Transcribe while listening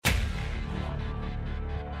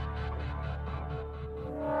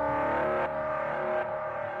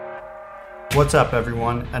What's up,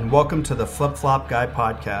 everyone, and welcome to the Flip Flop Guy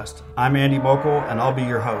podcast. I'm Andy Mokel, and I'll be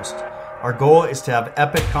your host. Our goal is to have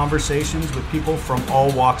epic conversations with people from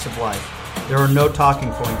all walks of life. There are no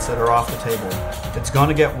talking points that are off the table. It's going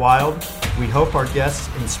to get wild. We hope our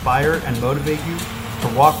guests inspire and motivate you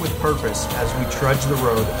to walk with purpose as we trudge the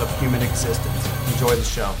road of human existence. Enjoy the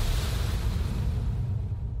show.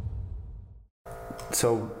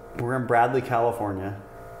 So we're in Bradley, California.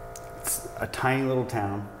 It's a tiny little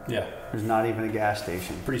town. Yeah. There's not even a gas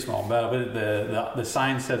station. Pretty small, but the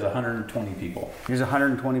sign says 120 people. There's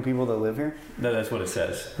 120 people that live here? That's what it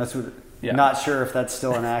says. That's what. Yeah. Not sure if that's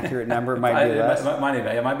still an accurate number. It might be less.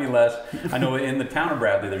 It might be less. I know in the town of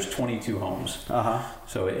Bradley, there's 22 homes. Uh-huh.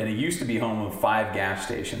 So, and it used to be home of 5 gas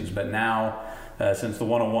stations, but now, since the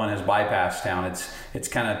 101 has bypassed town, it's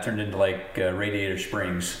kind of turned into like Radiator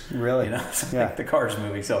Springs. Really? You know, it's yeah. like the Cars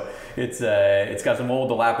movie. So it's got some old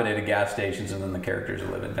dilapidated gas stations, and then the characters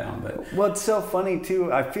that live in town. But well, it's so funny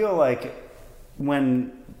too. I feel like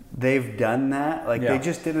when they've done that, like they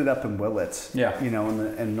just did it up in Willits. Yeah. You know,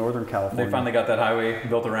 in Northern California. They finally got that highway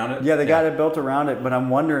built around it. Yeah, they got it built around it. But I'm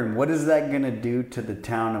wondering, what is that going to do to the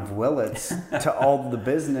town of Willits, to all the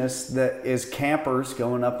business that is campers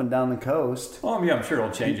going up and down the coast? Well, yeah, I'm sure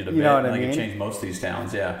it'll change it a bit. You know what I mean? It changed most of these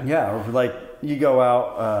towns. Yeah. Yeah, or like you go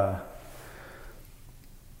out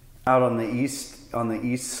on the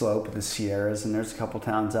east slope of the Sierras, and there's a couple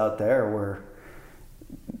towns out there where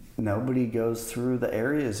nobody goes through the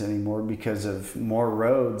areas anymore because of more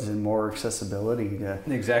roads and more accessibility to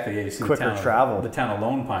exactly. Yeah, you see quicker travel. The town of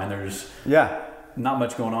Lone Pine, there's not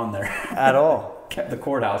much going on there at all. Kept the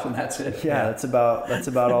courthouse, and that's it. Yeah, that's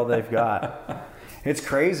about all they've got. It's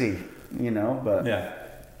crazy, you know. But yeah,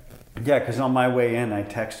 because on my way in, I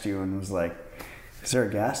text you and was like, "Is there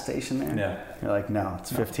a gas station there?" Yeah. You're like, "No,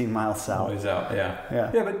 it's 15 miles south." Always out.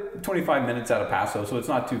 Yeah, but 25 minutes out of Paso, so it's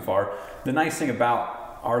not too far. The nice thing about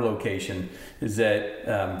our location is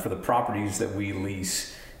that for the properties that we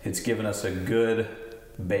lease, it's given us a good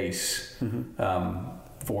base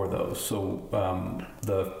for those. So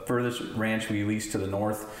the furthest ranch we lease to the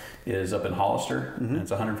north is up in Hollister, and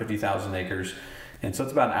it's 150,000 acres, and so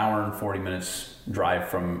it's about an hour and 40 minutes drive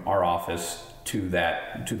from our office to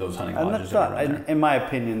those hunting lodges. In my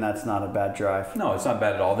opinion, that's not a bad drive. No, it's not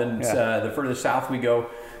bad at all. Then the furthest south we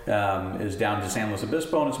go is down to San Luis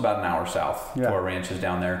Obispo, and it's about an hour south to our ranches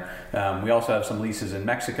down there. We also have some leases in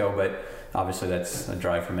Mexico, but obviously that's a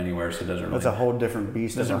drive from anywhere, so it doesn't really... That's a whole different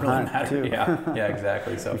beast of a hunt, matter. Too. Yeah,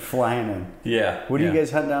 exactly. So you're flying in. Yeah. What do you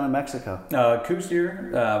guys hunt down in Mexico? Coos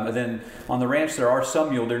deer. And then on the ranch, there are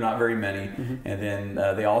some mule deer, not very many. And then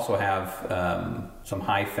they also have some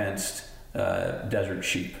high-fenced desert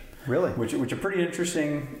sheep. Really? Which are pretty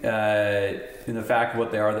interesting in the fact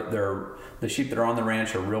what they are. That the sheep that are on the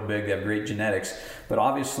ranch are real big. They have great genetics. But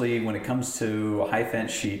obviously, when it comes to a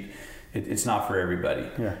high-fence sheep, it's not for everybody.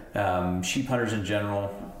 Yeah. Sheep hunters in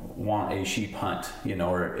general want a sheep hunt, you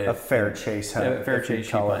know, or a fair chase hunt. A fair chase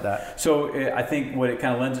sheep hunt. That. So I think what it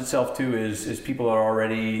kind of lends itself to is people that are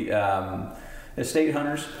already estate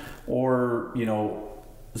hunters, or you know,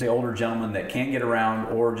 say older gentlemen that can't get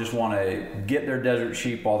around, or just want to get their desert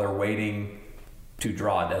sheep while they're waiting to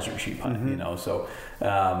draw a desert sheep hunt. You know, so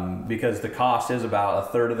because the cost is about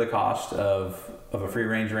a third of the cost of a free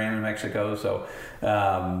range ram in Mexico. So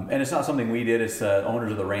and it's not something we did. It's the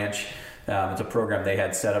owners of the ranch. It's a program they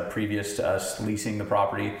had set up previous to us leasing the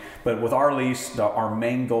property. But with our lease, our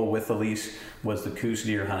main goal with the lease was the Coos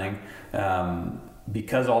deer hunting.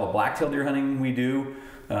 Because all the blacktail deer hunting we do,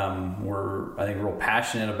 we're, I think, real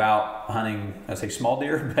passionate about hunting, I say small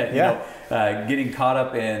deer, but you know, getting caught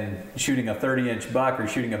up in shooting a 30-inch buck or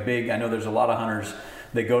shooting a big. I know there's a lot of hunters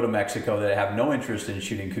that go to Mexico that have no interest in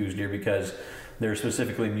shooting Coos deer because they're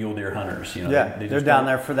specifically mule deer hunters. You know, they're down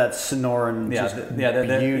there for that sonoran.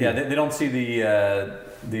 They don't see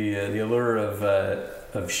the allure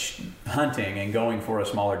of hunting and going for a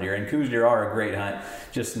smaller deer. And Coos deer are a great hunt,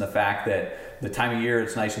 just in the fact that the time of year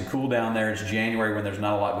it's nice and cool down there. It's January when there's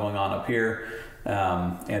not a lot going on up here,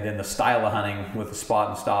 and then the style of hunting with the spot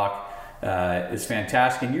and stock is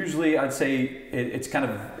fantastic. And usually, I'd say it's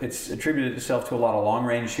attributed itself to a lot of long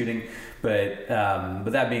range shooting. But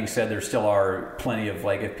that being said, there still are plenty of,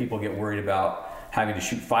 like, if people get worried about having to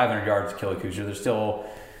shoot 500 yards to kill a Coos deer, there's still,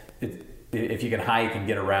 if you can hike and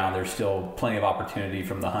get around, there's still plenty of opportunity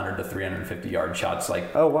from the 100 to 350 yard shots,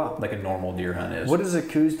 like like a normal deer hunt is. What is a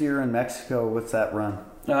Coos deer in Mexico? What's that run?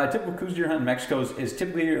 A typical Coos deer hunt in Mexico is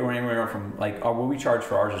typically anywhere from, like, what we charge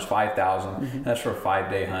for ours is $5,000. That's for a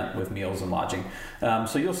 5-day hunt with meals and lodging.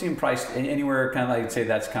 So you'll see them priced anywhere, kind of, like, I'd say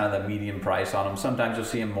that's kind of the median price on them. Sometimes you'll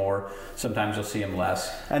see them more, sometimes you'll see them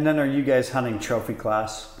less. And then are you guys hunting trophy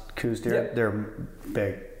class Coos deer? Yeah. They're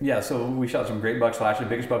big. Yeah, so we shot some great bucks last year.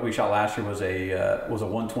 The biggest buck we shot last year was a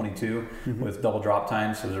 122 with double drop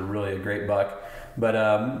tines. So it was a great buck. But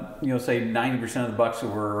say 90% of the bucks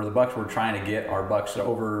we're trying to get are bucks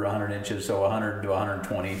over 100 inches, so 100 to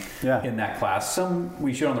 120 in that class. Some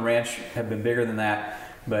we shoot on the ranch have been bigger than that,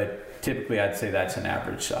 but typically I'd say that's an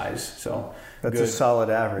average size. So that's a solid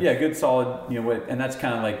average. Yeah, good solid. And that's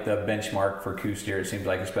kind of like the benchmark for Coos deer. It seems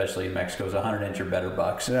like, especially in Mexico, is 100-inch or better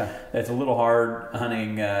bucks. Yeah, it's a little hard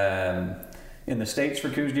hunting in the States for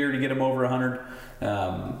Coos deer to get them over 100.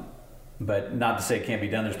 But not to say it can't be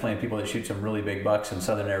done. There's plenty of people that shoot some really big bucks in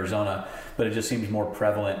southern Arizona, but it just seems more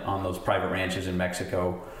prevalent on those private ranches in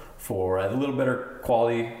Mexico for a little better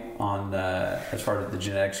quality on as far as the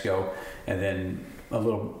genetics go, and then a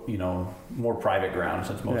little more private ground,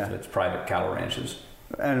 since most of it's private cattle ranches.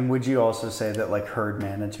 And would you also say that like herd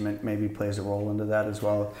management maybe plays a role into that as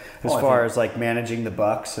well, as far as like managing the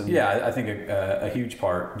bucks? And I think a huge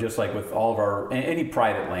part, just like with all of any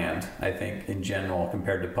private land, I think in general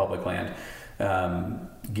compared to public land,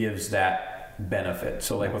 gives that benefit.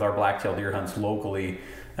 So like with our blacktail deer hunts locally,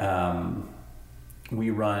 we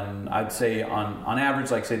run, I'd say on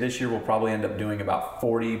average, like say this year we'll probably end up doing about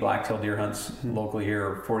 40 blacktail deer hunts locally here,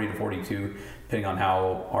 or 40 to 42, depending on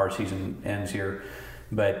how our season ends here.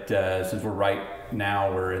 But since we're in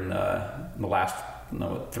the last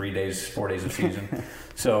 4 days of season,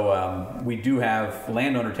 so we do have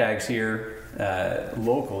landowner tags here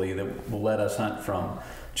locally that will let us hunt from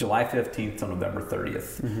July 15th to November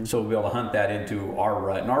 30th. So we'll be able to hunt that into our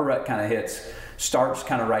rut, and our rut kind of starts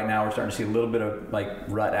kind of right now. We're starting to see a little bit of like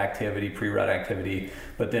rut activity, pre-rut activity,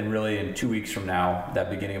 but then really in 2 weeks from now, that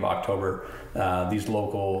beginning of October, these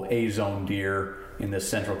local Azone deer in the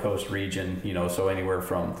Central Coast region, so anywhere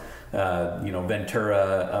from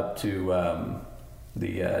Ventura up to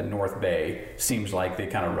the North Bay, seems like they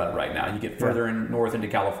kind of rut right now. You get further north into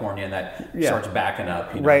California, and that starts backing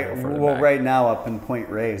up. Right now up in Point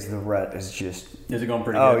Reyes, the rut is just... Is it going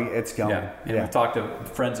pretty good? Oh, it's going. Yeah. And we've talked to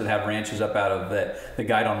friends that have ranches up out of the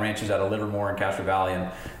guide on ranches out of Livermore and Castro Valley,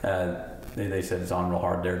 and they said it's on real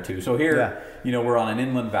hard there too. So here, we're on an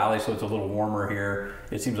inland valley, so it's a little warmer here.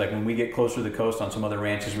 It seems like when we get closer to the coast on some other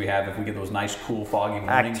ranches we have, if we get those nice, cool, foggy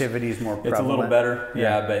mornings, activity's more prevalent. It's a little better.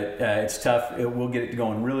 Yeah, but it's tough. We'll get it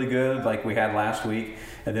going really good like we had last week,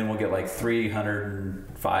 and then we'll get like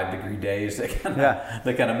 305-degree days that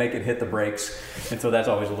kind of make it hit the brakes, and so that's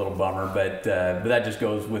always a little bummer. But that just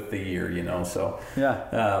goes with the year, So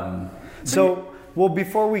Well,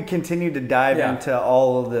 before we continue to dive into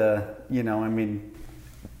all of the,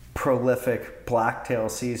 prolific blacktail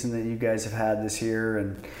season that you guys have had this year,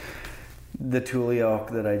 and the Tule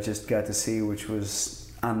elk that I just got to see, which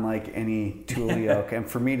was unlike any Tule elk. And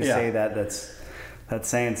for me to say that's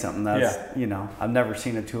saying something. That's I've never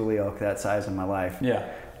seen a Tule elk that size in my life. Yeah.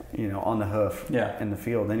 On the hoof. Yeah. In the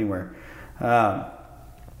field anywhere. Why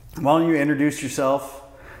don't you introduce yourself?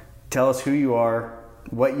 Tell us who you are,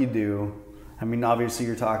 what you do. I mean, obviously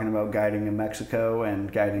you're talking about guiding in Mexico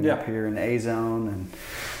and guiding up here in A-Zone, and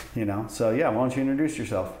so why don't you introduce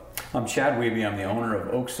yourself? I'm Chad Wiebe. I'm the owner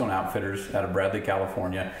of Oakstone Outfitters out of Bradley,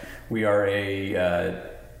 California. We are a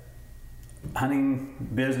hunting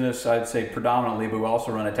business, I'd say predominantly, but we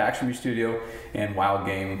also run a taxidermy studio and wild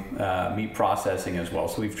game meat processing as well.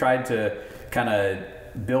 So we've tried to kind of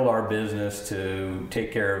build our business to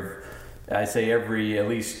take care of, I'd say, every at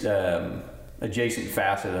least adjacent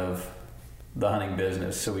facet of the hunting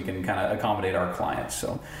business, so we can kind of accommodate our clients.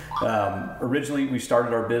 So originally we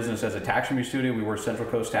started our business as a taxidermy studio. We were Central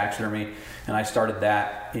Coast Taxidermy, and I started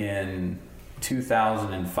that in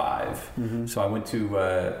 2005. So I went to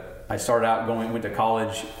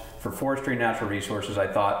college for forestry and natural resources. I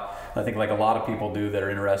think like a lot of people do that are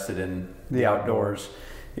interested in the outdoors,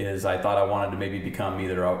 I thought I wanted to maybe become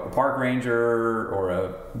either a park ranger or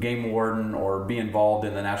a game warden or be involved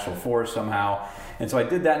in the national forest somehow. And so I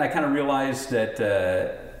did that, and I kind of realized that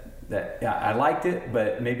I liked it,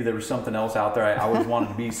 but maybe there was something else out there. I always wanted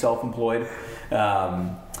to be self-employed.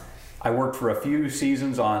 I worked for a few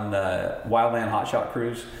seasons on wildland hotshot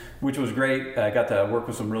crews, which was great. I got to work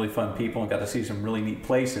with some really fun people and got to see some really neat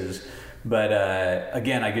places. But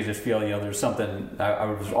again, I could just feel, there's something I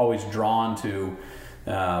was always drawn to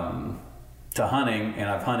hunting, and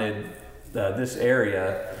I've hunted this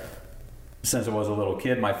area since I was a little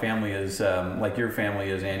kid. My family is like your family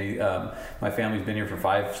is, Andy. My family's been here for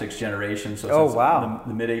 5-6 generations. So since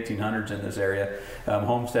the mid 1800s in this area,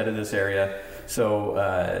 homesteaded this area.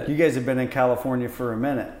 So you guys have been in California for a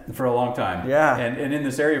minute, for a long time, and in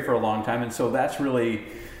this area for a long time, and so that's really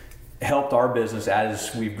helped our business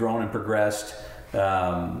as we've grown and progressed.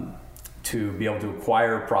 to be able to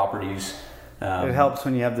acquire properties. It helps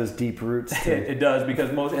when you have those deep roots. It does,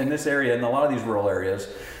 because most in this area, in a lot of these rural areas,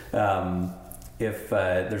 if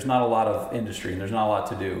there's not a lot of industry and there's not a lot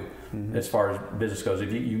to do as far as business goes.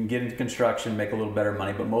 If you can get into construction, make a little better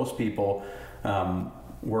money, but most people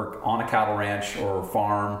work on a cattle ranch or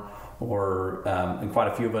farm, or and quite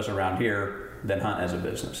a few of us around here then hunt as a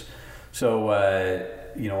business. So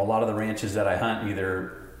a lot of the ranches that I hunt,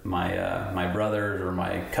 either my brothers or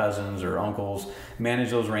my cousins or uncles manage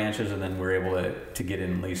those ranches, and then we're able to get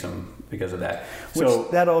in and lease them because of that. So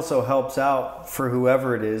that also helps out for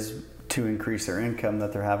whoever it is to increase their income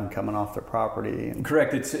that they're having coming off their property.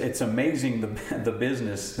 Correct. It's amazing the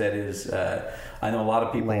business that is. I know a lot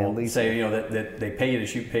of people say that they pay you to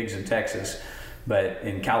shoot pigs in Texas, but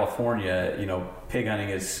in California, pig hunting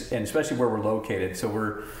is, and especially where we're located. So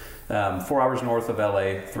we're 4 hours north of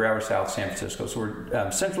LA, 3 hours south of San Francisco. So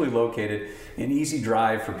we're centrally located, an easy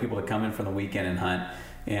drive for people to come in from the weekend and hunt.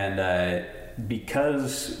 And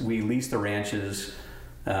because we lease the ranches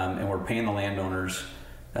and we're paying the landowners,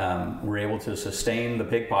 we're able to sustain the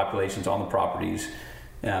pig populations on the properties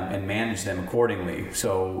and manage them accordingly.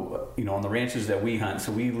 So, on the ranches that we hunt,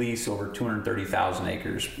 so we lease over 230,000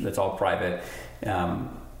 acres. That's all private.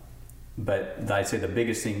 But I'd say the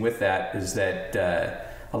biggest thing with that is that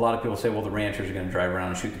a lot of people say, well, the ranchers are going to drive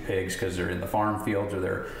around and shoot the pigs because they're in the farm fields or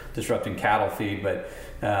they're disrupting cattle feed. But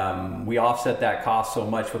we offset that cost so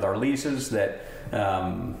much with our leases that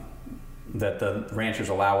that the ranchers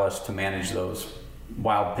allow us to manage those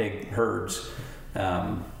wild pig herds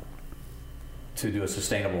to do a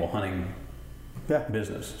sustainable hunting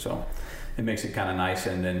business. So it makes it kind of nice.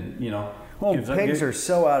 And then, pigs are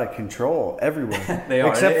so out of control everywhere. They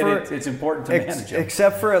are. It's important to manage them.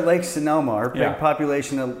 Except for at Lake Sonoma. Our pig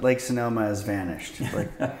population at Lake Sonoma has vanished.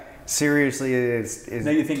 Seriously, it's...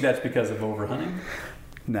 Now, you think that's because of overhunting?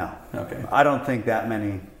 No. Okay. I don't think that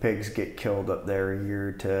many pigs get killed up there a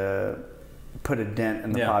year to put a dent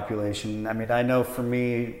in the population. I mean, I know for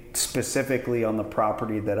me, specifically on the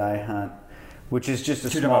property that I hunt, which is just a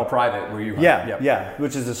small... private where you hunt. Yeah,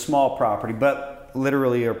 which is a small property, but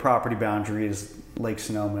literally our property boundary is Lake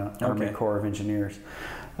Sonoma, Army Corps of Engineers.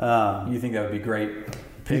 You think that would be great?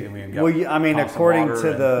 According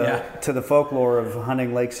to the folklore of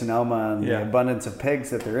hunting Lake Sonoma and the abundance of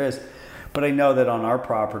pigs that there is, but I know that on our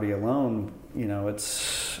property alone,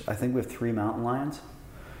 I think we have 3 mountain lions,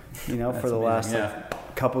 for the last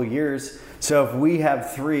couple years. So if we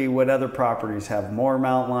have 3, what other properties have more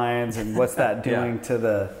mountain lions, and what's that doing to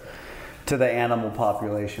the animal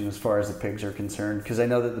population as far as the pigs are concerned? Because I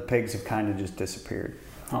know that the pigs have kind of just disappeared.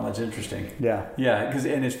 Oh, that's interesting. Yeah. Yeah,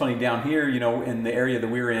 and it's funny down here, in the area that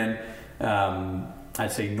we're in,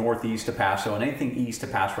 I'd say northeast of Paso, and anything east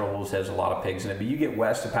of Paso Robles has a lot of pigs in it. But you get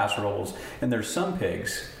west of Paso Robles, and there's some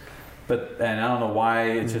pigs. And I don't know why,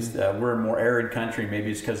 it's just we're in more arid country.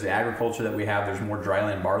 Maybe it's because of the agriculture that we have. There's more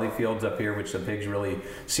dryland barley fields up here, which the pigs really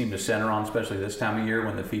seem to center on, especially this time of year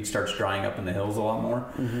when the feed starts drying up in the hills a lot more.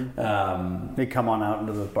 They come on out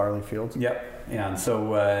into the barley fields. Yep. Yeah, and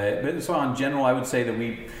so, so in general, I would say that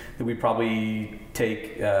we probably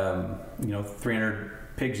take 300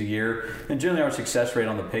 pigs a year, and generally our success rate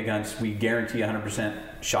on the pig hunts, we guarantee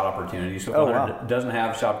 100% shot opportunity. So if 100 doesn't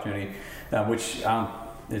have shot opportunity, which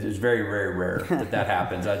it is very, very rare that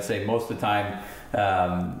happens. I'd say most of the time,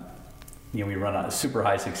 we run a super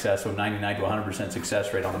high success, so 99 to 100%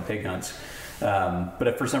 success rate on the pig hunts. But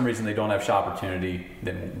if for some reason they don't have shot opportunity,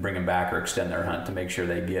 then bring them back or extend their hunt to make sure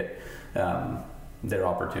they get their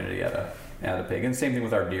opportunity at a pig. And same thing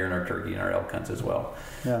with our deer and our turkey and our elk hunts as well.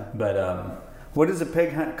 Yeah. But what does a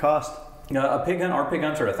pig hunt cost? Our pig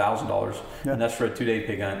hunts are $1,000, and that's for a 2-day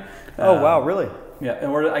pig hunt. Oh wow, really? Yeah,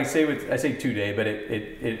 and I say 2-day,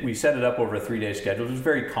 but we set it up over a 3-day schedule, which is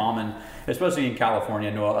very common, especially in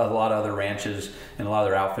California. I know a lot of other ranches and a lot of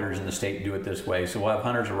other outfitters in the state do it this way. So we'll have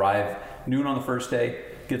hunters arrive noon on the first day,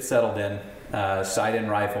 get settled in, sight in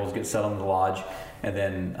rifles, get settled in the lodge, and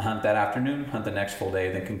then hunt that afternoon, hunt the next full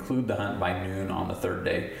day, then conclude the hunt by noon on the 3rd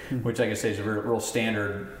day, which I guess is a real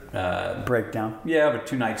standard breakdown. Yeah, of a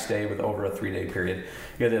 2-night stay with over a 3-day period.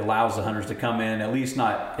 Because it allows the hunters to come in, at least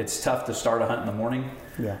it's tough to start a hunt in the morning.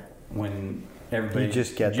 Yeah. When everybody you're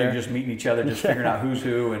just meeting each other, just figuring out who's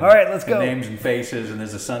who, and all right, let's go. Names and faces, and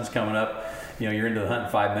as the sun's coming up, you're into the hunt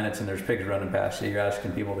in 5 minutes and there's pigs running past you. You're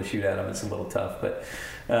asking people to shoot at them. It's a little tough, but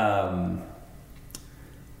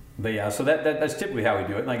yeah, so that's typically how we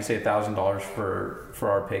do it. Like I say, $1,000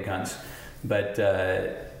 for our pig hunts, but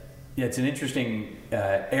it's an interesting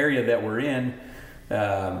area that we're in.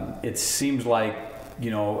 It seems like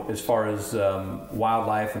as far as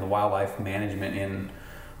wildlife and the wildlife management in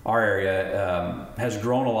our area has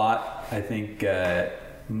grown a lot. I think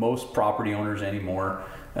most property owners anymore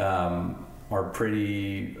are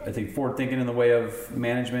pretty, I think, forward thinking in the way of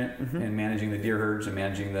management and managing the deer herds and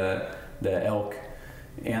managing the elk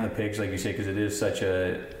and the pigs, like you say, because it is such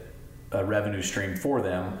a revenue stream for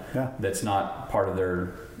them that's not part of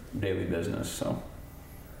their daily business. So,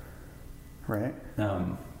 right.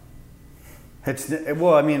 Well,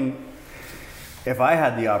 I mean, if I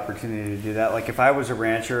had the opportunity to do that, like if I was a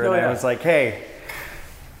rancher and I was like, hey,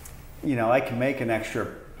 I can make an extra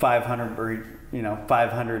 $500 or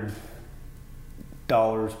 $500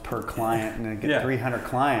 per client and then get 300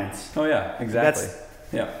 clients. Oh yeah, exactly.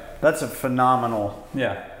 That's a phenomenal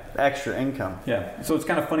extra income. Yeah. So it's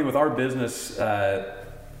kind of funny with our business.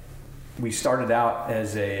 We started out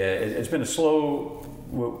as it's been a slow.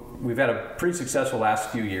 We've had a pretty successful last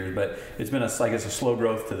few years, but it's been a slow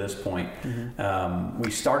growth to this point.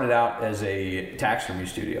 We started out as a taxidermy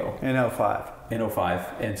studio in 05.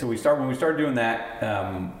 And so when we started doing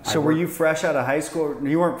that. So were you fresh out of high school?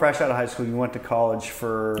 You weren't fresh out of high school. You went to college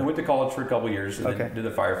for. I went to college for a couple of years and then did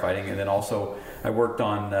the firefighting, and then also I worked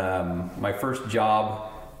on my first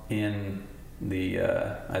job in the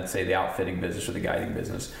I'd say the outfitting business or the guiding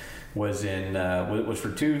business. Was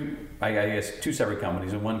for two separate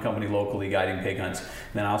companies, and one company locally guiding pig hunts. And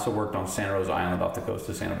then I also worked on Santa Rosa Island off the coast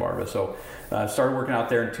of Santa Barbara. So I started working out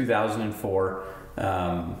there in 2004,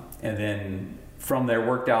 and then from there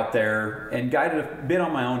worked out there and guided a bit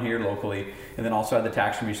on my own here locally, and then also had the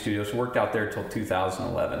taxidermy studio. So worked out there till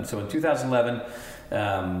 2011. So in 2011,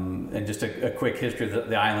 and just a quick history of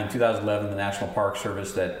the island, 2011, the National Park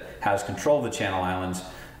Service that has control of the Channel Islands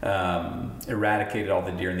eradicated all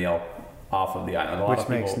the deer and the elk off of the island. Which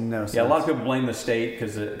makes no sense. Yeah, a lot of people blame the state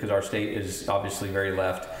because our state is obviously very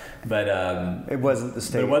left, but it wasn't the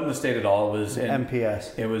state. But it wasn't the state at all. It was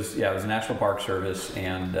MPS. It was National Park Service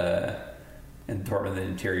and Department of the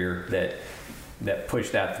Interior that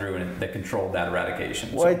pushed that through and that controlled that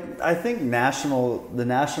eradication. Well, I think the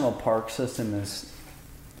national park system is.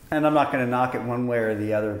 And I'm not going to knock it one way or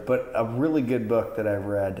the other, but a really good book that I've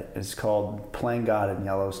read is called Playing God in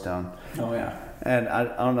Yellowstone. Oh, yeah. And I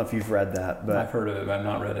don't know if you've read that, but... I've heard of it, but I've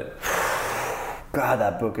not read it. God,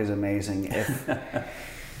 that book is amazing. If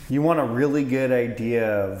you want a really good idea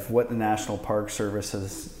of what the National Park Service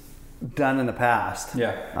has done in the past,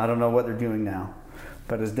 I don't know what they're doing now,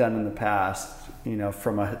 but has done in the past,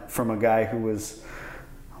 from a guy who was,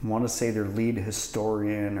 I want to say their lead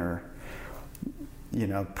historian or...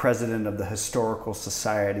 president of the Historical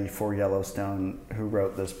Society for Yellowstone, who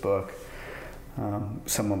wrote this book.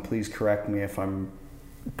 Someone please correct me if I'm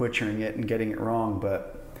butchering it and getting it wrong,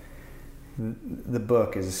 but the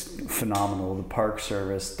book is phenomenal. The Park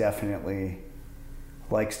Service definitely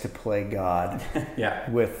likes to play God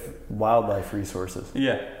with wildlife resources.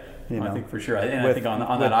 Yeah. I think for sure. And I think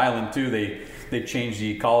on that island too, they changed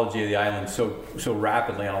the ecology of the island so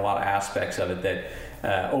rapidly on a lot of aspects of it that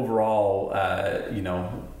overall,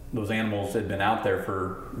 those animals had been out there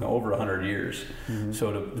for over 100 years.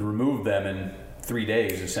 So to remove them in 3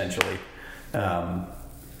 days, essentially,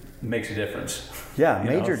 makes a difference. Yeah,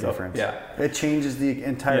 major difference. Yeah, it changes the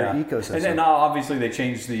entire ecosystem. And then now, obviously, they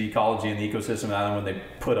changed the ecology and the ecosystem of the island when they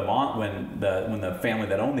put them on, when the family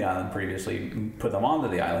that owned the island previously put them onto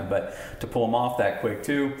the island. But to pull them off that quick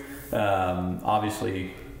too,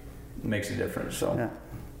 obviously, makes a difference. So. Yeah.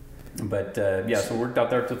 But so we worked out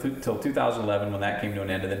there till 2011 when that came to an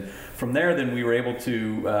end, and then from there, we were able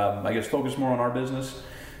to, focus more on our business.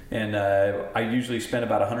 And I usually spent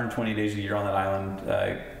about 120 days a year on that island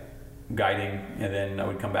guiding, and then I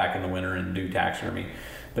would come back in the winter and do taxidermy.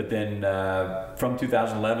 But then from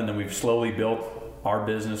 2011, then we've slowly built our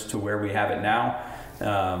business to where we have it now,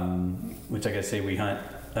 which like I say, we hunt.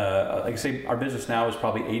 Our business now is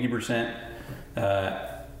probably 80%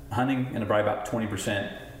 hunting and probably about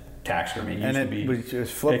 20% taxidermy. It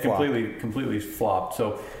was flip-flopped. It completely flopped.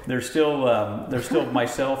 So there's still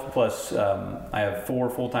myself plus I have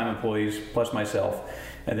 4 full-time employees plus myself,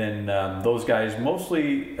 and then those guys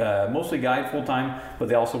mostly guide full-time, but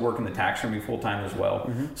they also work in the taxidermy full-time as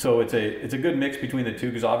well. So it's a good mix between the two,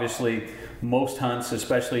 because obviously most hunts,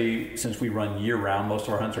 especially since we run year-round, most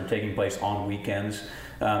of our hunts are taking place on weekends.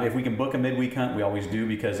 If we can book a midweek hunt, we always do,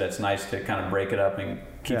 because that's nice to kind of break it up and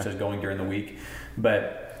keeps us going during the week.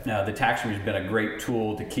 But the taxidermy has been a great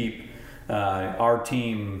tool to keep our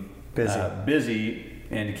team busy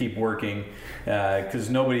and to keep working, because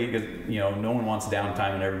no one wants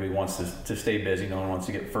downtime, and everybody wants to stay busy. No one wants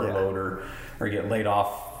to get furloughed or get laid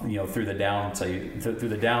off, through the down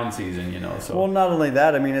season, So well, not only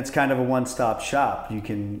that, I mean, it's kind of a one-stop shop. You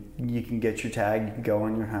can get your tag, you can go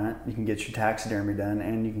on your hunt, you can get your taxidermy done,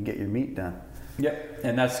 and you can get your meat done. Yep,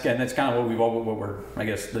 and that's kind of what we're I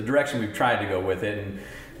guess the direction we've tried to go with it, and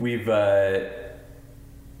we've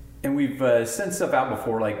sent stuff out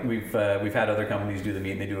before. Like we've had other companies do the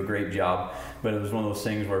meat, and they do a great job. But it was one of those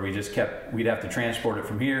things where we'd have to transport it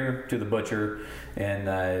from here to the butcher,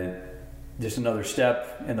 and just another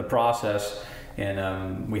step in the process.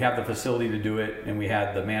 And we have the facility to do it, and we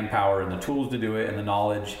had the manpower and the tools to do it, and the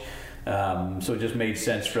knowledge. So it just made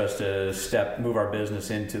sense for us to move our business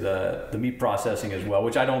into the meat processing as well,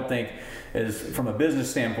 which I don't think is, from a business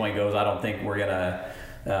standpoint goes, I don't think we're gonna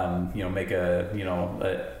make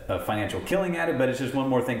a financial killing at it, but it's just one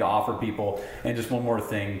more thing to offer people, and just one more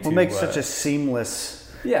thing to make such a seamless.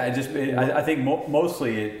 Yeah, I think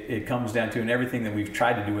mostly it comes down to, and everything that we've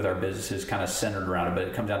tried to do with our business is kind of centered around it, but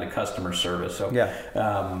it comes down to customer service. So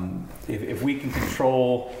if we can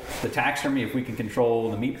control the taxidermy, if we can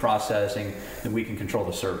control the meat processing, then we can control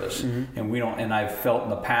the service. Mm-hmm. And we don't. And I've felt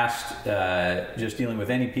in the past, just dealing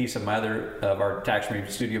with any piece of our taxidermy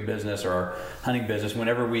studio business or our hunting business,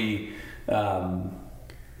 whenever we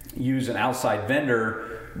use an outside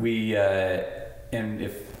vendor, and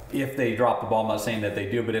if they drop the ball, I'm not saying that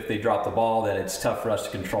they do, but if they drop the ball, then it's tough for us to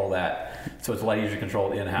control that. So it's a lot easier to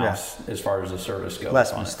control in-house as far as the service goes.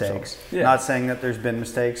 Less mistakes. So, not saying that there's been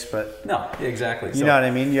mistakes, but... No, exactly. You know what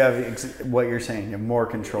I mean? You have what you're saying. You have more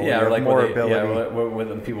control. Yeah, you have like more ability.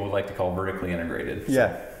 What people would like to call vertically integrated.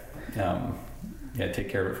 So, take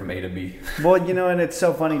care of it from A to B. Well, and it's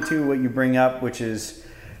so funny, too, what you bring up, which is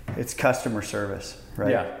it's customer service,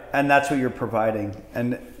 right? Yeah. And that's what you're providing.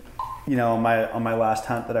 And... on my last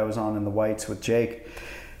hunt that I was on in the whites with Jake,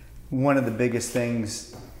 one of the biggest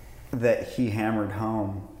things that he hammered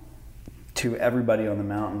home to everybody on the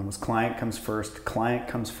mountain was client comes first, client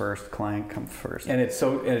comes first, client comes first. And it's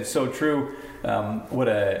so true.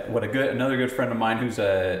 Another good friend of mine who's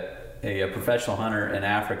a professional hunter in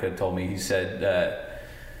Africa told me, he said,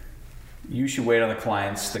 you should wait on the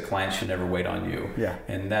clients should never wait on you. Yeah.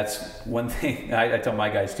 And that's one thing I tell my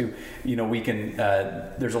guys too. We can,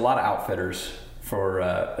 there's a lot of outfitters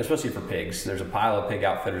especially for pigs. There's a pile of pig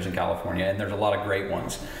outfitters in California, and there's a lot of great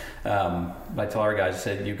ones. I tell our guys, I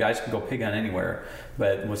said, you guys can go pig hunt anywhere,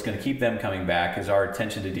 but what's going to keep them coming back is our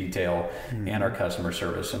attention to detail and our customer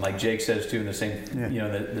service. And like Jake says too, in the same,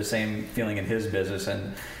 the same feeling in his business,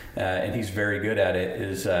 and he's very good at it,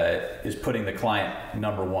 is putting the client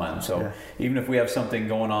number one. So even if we have something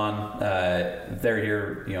going on, they're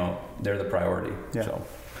here, they're the priority. Yeah. So.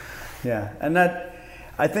 Yeah. And that,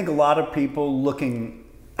 I think a lot of people looking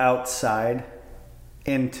outside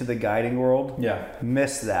into the guiding world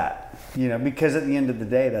miss that, because at the end of the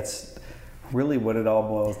day, that's really what it all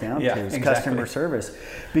boils down to is customer service.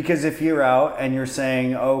 Because if you're out and you're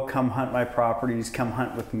saying, oh, come hunt my properties, come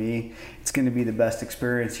hunt with me, it's going to be the best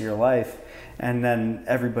experience of your life, and then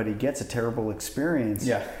everybody gets a terrible experience,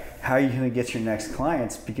 how are you going to get your next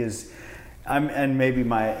clients? Because in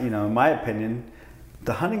my opinion,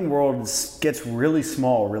 the hunting world gets really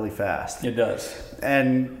small really fast. It does.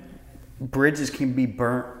 And bridges can be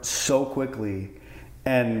burnt so quickly,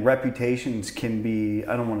 and reputations can be,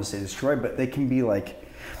 I don't want to say destroyed, but they can be like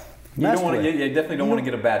you definitely don't want to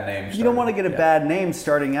get a bad name. You don't want to get a bad name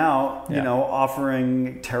starting out,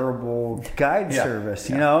 offering terrible guide service,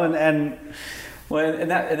 and well, and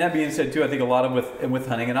that being said too, I think a lot of with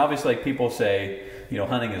hunting, and obviously like people say,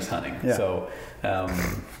 hunting is hunting. Yeah. So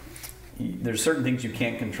there's certain things you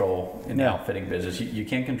can't control in the outfitting business. You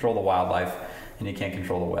can't control the wildlife, and you can't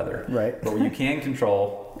control the weather. Right. But what you can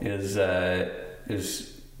control is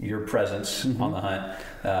your presence on the hunt.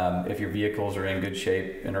 If your vehicles are in good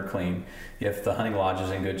shape and are clean, if the hunting lodge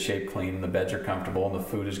is in good shape, clean, the beds are comfortable, and the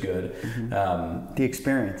food is good. The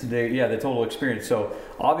experience. The total experience. So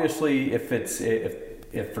obviously,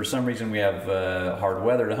 if for some reason we have hard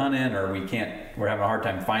weather to hunt in, or we're having a hard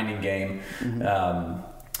time finding game.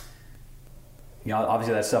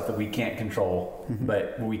 Obviously that's stuff that we can't control,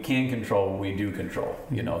 but what we can control, we do control,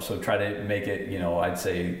 so try to make it, I'd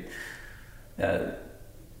say,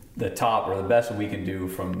 the top or the best that we can do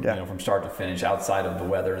from start to finish outside of the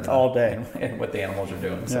weather and all day and what the animals are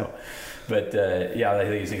doing. So, but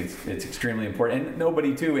I think it's extremely important, and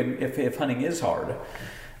nobody too. And if hunting is hard,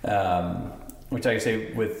 which I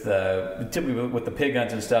say with typically with the pig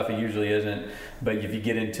hunts and stuff, it usually isn't. But if you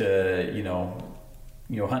get into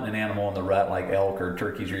hunting an animal in the rut like elk or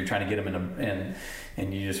turkeys, or you're trying to get them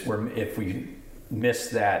and you just if we miss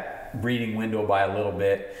that breeding window by a little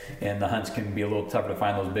bit, and the hunts can be a little tougher to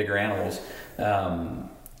find those bigger animals.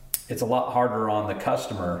 It's a lot harder on the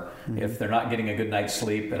customer if they're not getting a good night's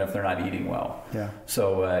sleep and if they're not eating well. Yeah.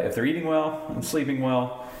 So if they're eating well and sleeping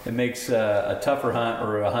well, it makes a tougher hunt,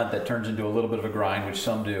 or a hunt that turns into a little bit of a grind, which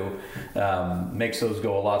some do, makes those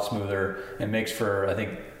go a lot smoother, and makes for, I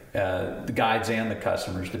think, the guides and the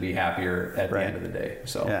customers to be happier at the end of the day.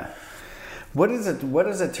 So yeah. What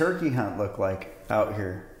does a turkey hunt look like out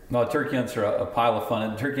here? Well, turkey hunts are a pile of fun.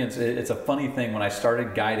 And turkey hunts, it's a funny thing. When I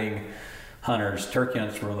started guiding hunters, turkey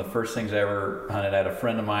hunts were one of the first things I ever hunted. I had a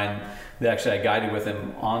friend of mine that actually I guided with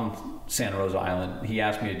him on Santa Rosa Island. He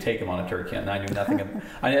asked me to take him on a turkey hunt, and I knew nothing.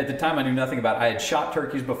 At the time, I knew nothing about it. I had shot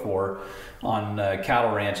turkeys before on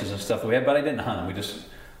cattle ranches and stuff that we had, but I didn't hunt them. We just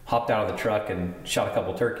hopped out of the truck and shot a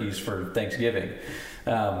couple turkeys for Thanksgiving.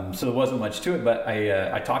 So there wasn't much to it, but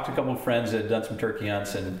I talked to a couple of friends that had done some turkey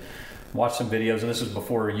hunts and watched some videos, and this was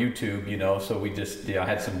before YouTube, so we just, I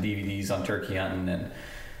had some DVDs on turkey hunting and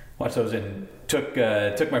watched those, and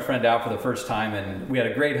took my friend out for the first time, and we had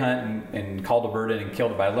a great hunt and called a bird in and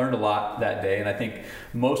killed it. But I learned a lot that day, and I think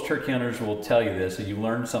most turkey hunters will tell you this, that you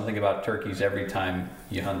learn something about turkeys every time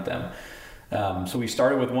you hunt them. So we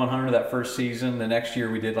started with 100 that first season. The next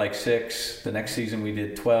year we did like 6. The next season we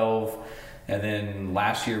did 12. And then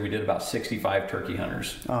last year we did about 65 turkey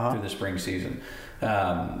hunters through the spring season.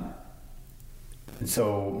 And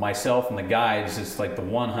so myself and the guides, it's like the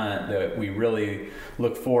one hunt that we really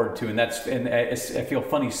look forward to. And I feel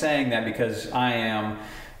funny saying that, because I am,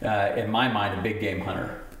 in my mind, a big game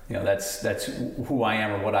hunter. That's who I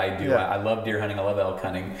am, or what I do. Yeah. I love deer hunting. I love elk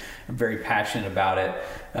hunting. I'm very passionate about it.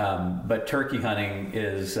 But turkey hunting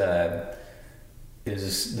is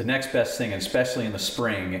the next best thing, and especially in the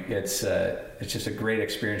spring. It's just a great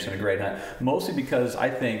experience and a great hunt. Mostly because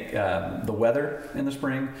I think the weather in the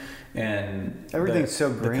spring and everything's so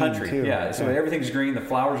green, the country too. So everything's green. The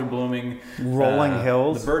flowers are blooming. Rolling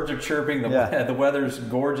hills. The birds are chirping. The weather's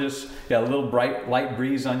gorgeous. A little bright light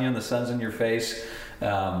breeze on you, and the sun's in your face.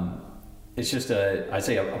 It's just I'd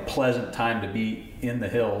say a pleasant time to be in the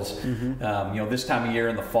hills. This time of year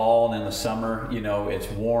in the fall and in the summer, it's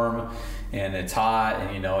warm and it's hot,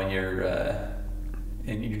 and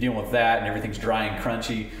and you're dealing with that, and everything's dry and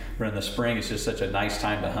crunchy. But in the spring, it's just such a nice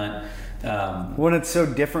time to hunt. When it's so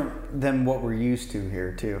different than what we're used to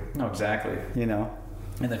here too. Oh, exactly.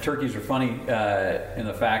 And the turkeys are funny in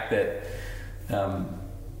the fact that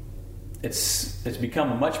it's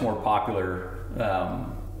become a much more popular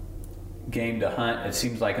game to hunt. It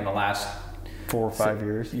seems like in the last 4 or 5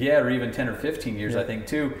 years. Yeah, or even 10 or 15 years, I think,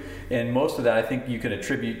 too. And most of that, I think, you could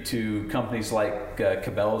attribute to companies like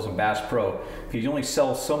Cabela's and Bass Pro, because you only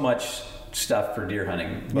sell so much stuff for deer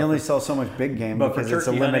hunting. You only sell so much big game because it's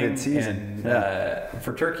a limited season. And,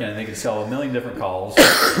 for turkey hunting, they can sell a million different calls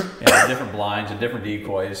and different blinds and different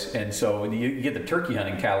decoys. And so you get the turkey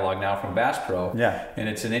hunting catalog now from Bass Pro, and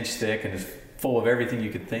it's an inch thick, and it's full of everything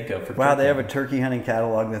you could think of for they have a turkey hunting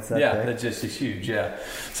catalog that's that big. That's just huge.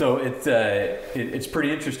 So it's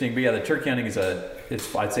pretty interesting. But the turkey hunting is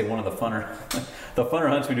I'd say one of the funner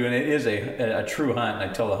hunts we do, and it is a true hunt. And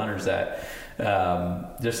I tell the hunters that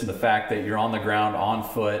just in the fact that you're on the ground on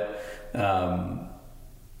foot,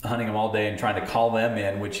 hunting them all day and trying to call them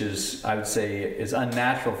in, which is, I would say, is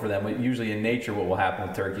unnatural for them. But usually in nature, what will happen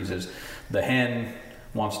with turkeys is the hen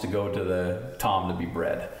wants to go to the tom to be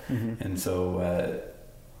bred, and so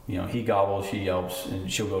he gobbles, she yelps,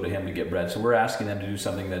 and she'll go to him to get bred. So we're asking them to do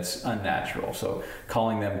something that's unnatural. So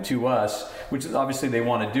calling them to us, which obviously they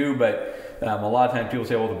want to do, but a lot of times people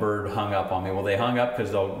say, "Well, the bird hung up on me." Well, they hung up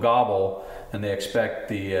because they'll gobble, and they expect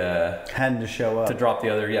the hen to show up, to drop the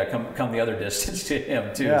other, come the other distance to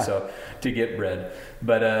him too. So to get bred.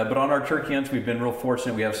 But on our turkey hunts, we've been real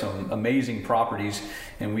fortunate. We have some amazing properties,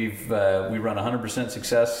 and we run 100%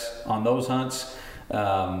 success on those hunts.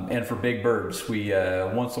 And for big birds, we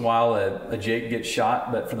once in a while a jake gets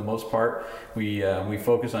shot, but for the most part, we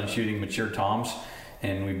focus on shooting mature toms.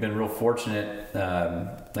 And we've been real fortunate,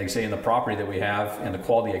 like I say, in the property that we have and the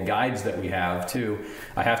quality of guides that we have too.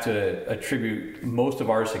 I have to attribute most of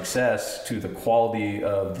our success to the quality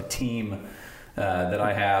of the team that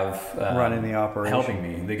I have running the operation, helping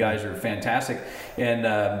me. The guys are fantastic, and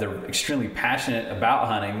they're extremely passionate about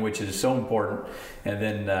hunting, which is so important. And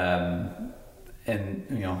then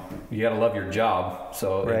you got to love your job,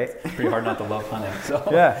 so it's pretty hard not to love hunting. So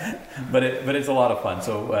but it's a lot of fun.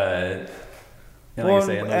 So. And like I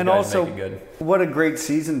say, and also, make it good. What a great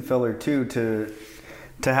season filler too, to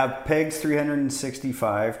have Pegs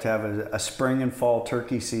 365, to have a spring and fall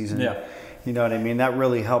turkey season, You know what I mean? That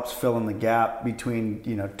really helps fill in the gap between,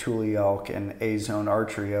 Tule elk and Azone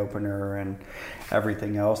archery opener and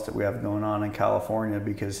everything else that we have going on in California,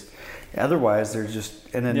 because otherwise there's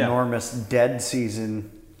just an enormous dead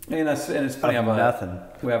season. And it's funny, nothing.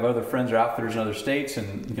 We have other friends or outfitters in other states,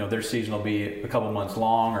 and their season will be a couple months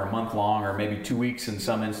long, or a month long, or maybe 2 weeks in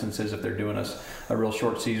some instances if they're doing a real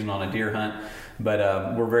short season on a deer hunt.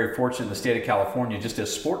 But we're very fortunate in the state of California, just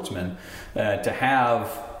as sportsmen, to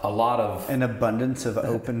have a lot of an abundance of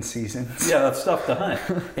open seasons. Yeah, that's stuff to hunt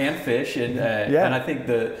and fish, and I think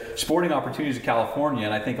the sporting opportunities of California,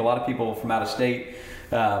 and I think a lot of people from out of state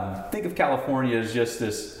think of California as just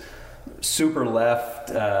this super left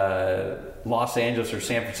Los Angeles or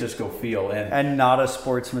San Francisco feel, and not a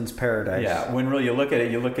sportsman's paradise. Yeah, when really you look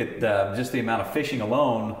at just the amount of fishing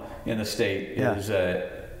alone in the state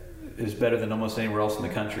is better than almost anywhere else in the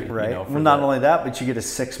country. Right. Well, not only that, but you get a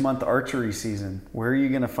 6-month archery season. Where are you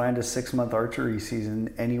going to find a 6-month archery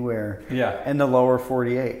season anywhere? Yeah. In the lower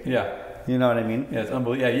 48. Yeah. You know what I mean? Yeah, it's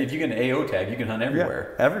unbelievable. Yeah, if you get an AO tag, you can hunt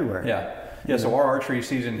everywhere. Yeah, everywhere. Yeah. Yeah, so our archery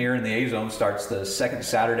season here in the A-Zone starts the second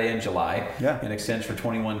Saturday in July and extends for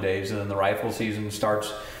 21 days. And then the rifle season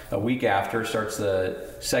starts a week after, starts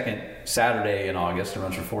the second Saturday in August and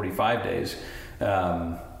runs for 45 days.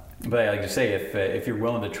 But like I say, if you're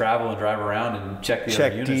willing to travel and drive around and check the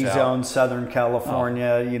other units out. D-Zone, Southern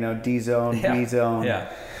California, D-Zone, B-Zone.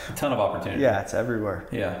 Yeah, a ton of opportunity. Yeah, it's everywhere.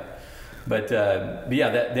 Yeah. But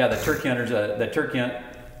the turkey hunters,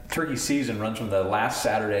 turkey season runs from the last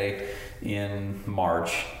Saturday in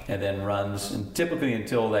March, and then runs typically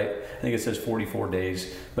until I think it says 44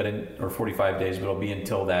 days, or 45 days, but it'll be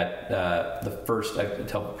until that the first. I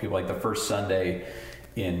tell people like the first Sunday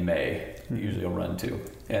in May. Usually will run to,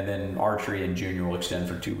 and then archery in June will extend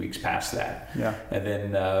for 2 weeks past that. Yeah, and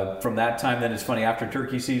then from that time, then it's funny, after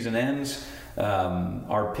turkey season ends,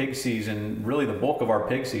 our pig season, really the bulk of our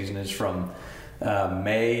pig season is from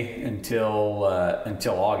May until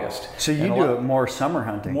August. So you do more summer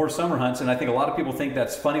hunting. More summer hunts, and I think a lot of people think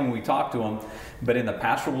that's funny when we talk to them, but in the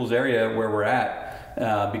Pastoral Bulls area where we're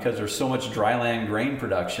at, because there's so much dryland grain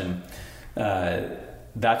production,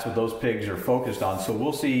 that's what those pigs are focused on. So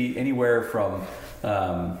we'll see anywhere from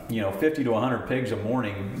 50 to 100 pigs a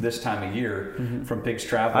morning this time of year from pigs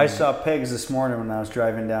traveling. I saw pigs this morning when I was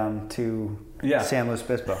driving down to San Luis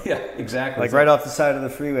Obispo. Yeah, exactly. Like right off the side of the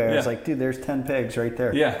freeway. I was like, dude, there's 10 pigs right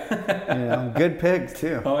there. Yeah. Good pigs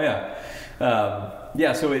too. Oh yeah.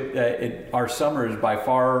 So our summer is by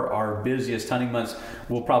far our busiest hunting months.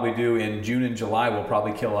 We'll probably do in June and July, we'll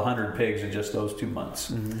probably kill 100 pigs in just those 2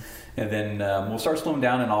 months. And then we'll start slowing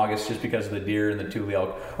down in August just because of the deer and the Tule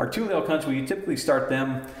elk. Our Tule elk hunts, we typically start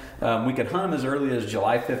them, we can hunt them as early as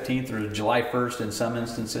July 15th or July 1st in some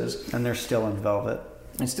instances. And they're still in velvet.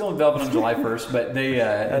 It's still in velvet on July 1st, but they...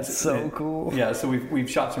 That's so cool. Yeah, so we've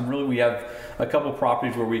shot some we have a couple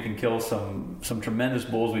properties where we can kill some tremendous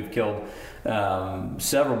bulls. We've killed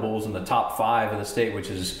several bulls in the top 5 of the state, which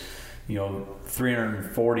is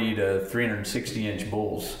 340 to 360 inch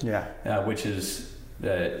bulls. Yeah. Which is...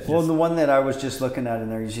 well, the one that I was just looking at in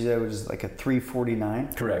there, you said it was like a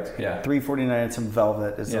 349? Correct, yeah. 349 and some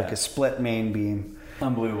velvet. It's like a split main beam.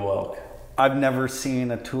 Unbelievable elk. I've never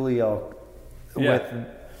seen a Tule elk with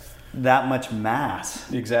that much mass.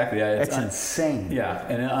 Exactly, yeah. It's insane. Yeah,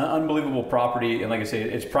 and an unbelievable property. And like I say,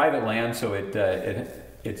 it's private land, so it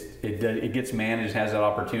gets managed, has that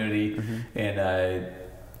opportunity, and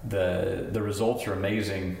the results are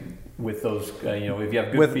amazing. With those, if you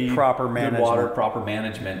have good feed, proper good management. Water, proper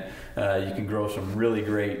management, you can grow some really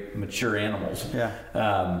great mature animals.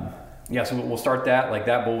 So we'll start that. Like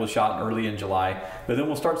that bull was shot early in July, but then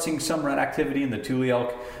we'll start seeing some rut activity in the Tule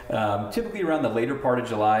elk, typically around the later part of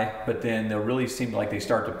July, but then they'll really seem like they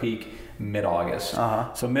start to peak mid-August.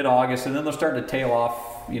 So mid-August, and then they'll start to tail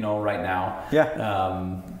off, right now.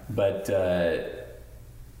 But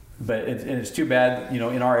it's too bad,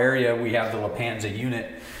 in our area we have the La Panza unit,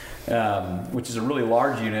 which is a really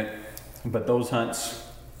large unit, but those hunts,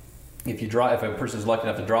 if a person's lucky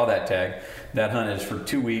enough to draw that tag, that hunt is for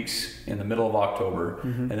 2 weeks in the middle of October,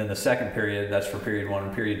 and then the second period, that's for period 1,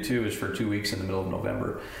 and period 2 is for 2 weeks in the middle of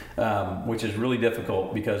November, which is really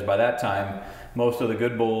difficult because by that time most of the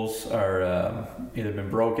good bulls are either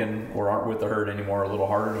been broken or aren't with the herd anymore, a little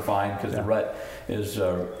harder to find because the rut is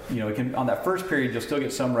it can, on that first period you'll still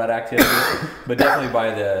get some rut activity, but definitely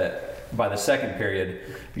by the second period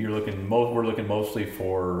we're looking mostly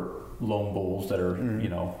for lone bulls that are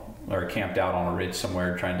are camped out on a ridge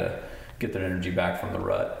somewhere trying to get their energy back from the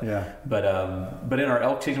rut. But in our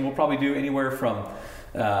elk season we'll probably do anywhere from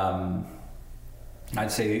I'd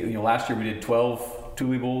say last year we did 12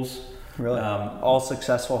 Tule bulls. Really? All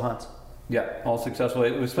successful hunts? Yeah, all successful.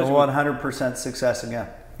 It was 100% success again.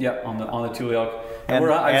 Yeah, on the Tule elk. And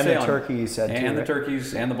the turkey, you said, too. And the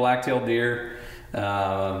turkeys and the black-tailed deer.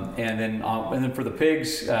 And then for the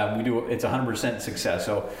pigs, it's 100% success.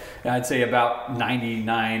 So I'd say about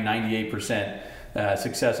 98%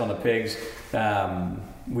 success on the pigs.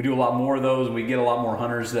 We do a lot more of those. We get a lot more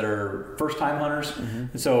hunters that are first-time hunters.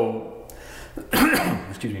 Mm-hmm. So,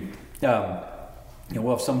 excuse me.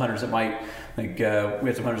 We'll have some hunters that might, like we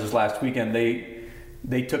had some hunters this last weekend.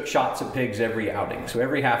 They took shots at pigs every outing. So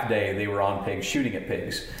every half day they were on pigs, shooting at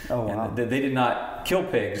pigs. Oh, wow. And they did not kill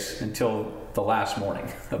pigs until the last morning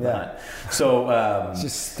of the hunt. So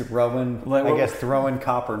just throwing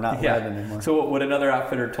copper, not lead anymore. So what another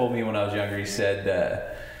outfitter told me when I was younger, he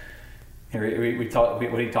said,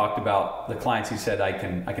 what he talked about the clients, he said, I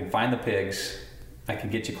can find the pigs, I can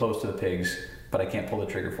get you close to the pigs, but I can't pull the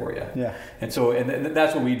trigger for you. Yeah. And so, and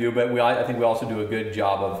that's what we do. But I think we also do a good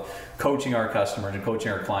job of coaching our customers and coaching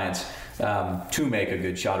our clients to make a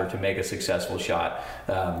good shot or to make a successful shot.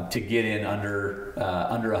 To get in under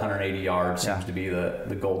 180 yards seems to be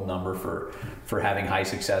the gold number for having high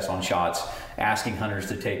success on shots. Asking hunters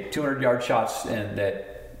to take 200-yard shots, and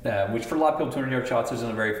which for a lot of people 200-yard shots isn't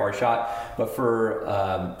a very far shot, but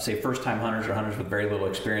for say first-time hunters or hunters with very little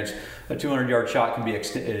experience, a 200-yard shot can be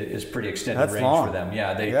is pretty extended range long. for them.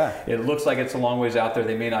 It looks like it's a long ways out there.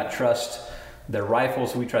 They may not trust their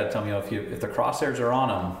rifles. We try to tell them, if the crosshairs are on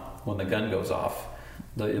them when the gun goes off,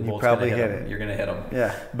 the bolt's probably gonna hit hit them. it. You're going to hit them.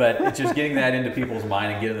 Yeah. But it's just getting that into people's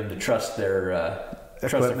mind and getting them to trust their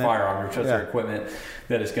firearm or trust their equipment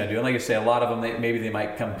that it's going to do. And like I say, a lot of them, maybe they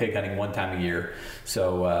might come pig hunting one time a year.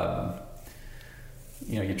 So,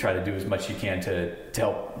 you try to do as much as you can to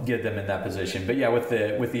help get them in that position. But yeah, with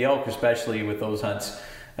the elk, especially with those hunts,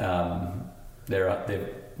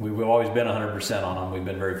 we've always been 100% on them. We've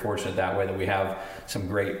been very fortunate that way that we have some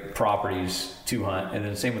great properties to hunt. And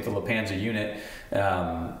then same with the Lipanza unit.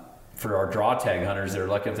 For our draw tag hunters, they're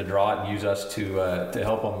lucky enough to draw it and use us to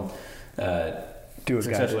help them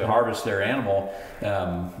successfully harvest their animal.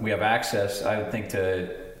 We have access, I would think,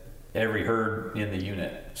 to every herd in the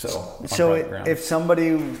unit. So if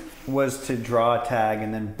somebody was to draw a tag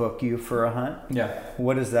and then book you for a hunt,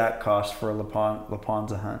 what does that cost for a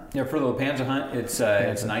Lipanza hunt? Yeah, for the Lipanza hunt, it's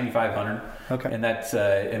 $9,500. Okay, and that's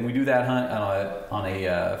and we do that hunt on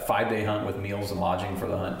a 5-day hunt with meals and lodging for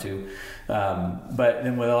the hunt too. But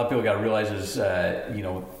then what a lot of people got to realize is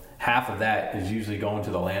half of that is usually going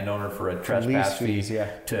to the landowner for a trespass fee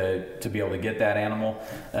to be able to get that animal.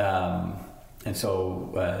 And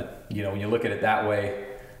so, when you look at it that way,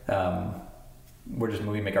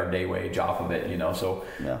 we make our day wage off of it, so,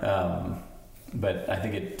 but I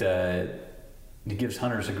think it gives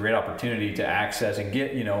hunters a great opportunity to access and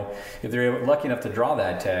get, if they're lucky enough to draw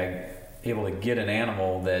that tag, able to get an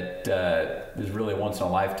animal that is really once in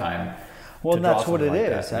a lifetime. Well, that's what it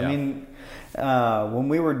is. I mean, when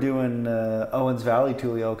we were doing Owens Valley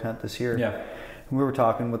Tule elk hunt this year, we were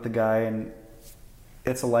talking with the guy, and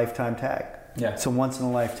it's a lifetime tag. Yeah. It's a once in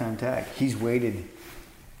a lifetime tag. He's waited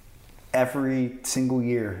every single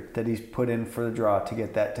year that he's put in for the draw to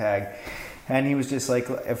get that tag. And he was just like,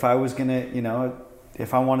 if I was going to,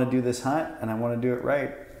 if I want to do this hunt and I want to do it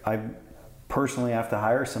right, I personally have to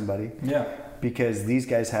hire somebody. Yeah. Because these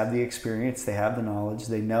guys have the experience, they have the knowledge,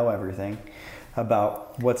 they know everything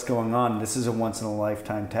about what's going on. This is a once in a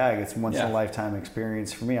lifetime tag. It's once in a lifetime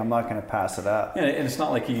experience for me. I'm not going to pass it up. And it's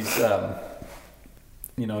not like he's,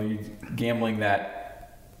 gambling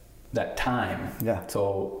that time. Yeah.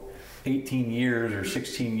 So 18 years or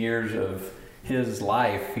 16 years of his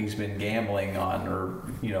life he's been gambling on, or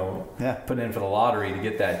putting in for the lottery to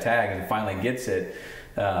get that tag, and finally gets it.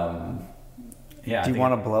 Do you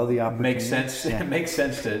want to blow the opportunity? Makes sense. It makes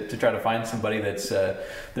sense to try to find somebody that's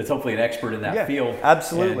hopefully an expert in that field.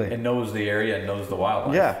 Absolutely. And knows the area and knows the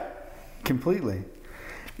wildlife. Yeah, completely.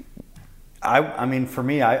 I mean, for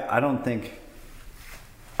me, I don't think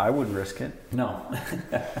I would risk it. No.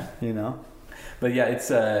 But yeah,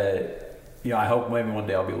 it's I hope maybe one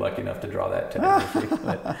day I'll be lucky enough to draw that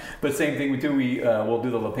tag. But same thing we do. We'll do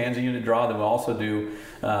the Lipanza unit draw. Then we'll also do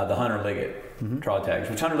the Hunter Liggett draw tags,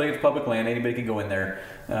 which Hunter Liggett's public land. Anybody can go in there.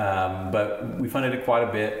 But we funded it quite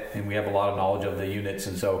a bit, and we have a lot of knowledge of the units.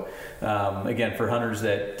 And so, again, for hunters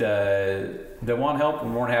that want help, we're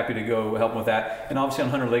more than happy to go help them with that. And obviously on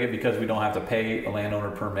Hunter Liggett, because we don't have to pay a landowner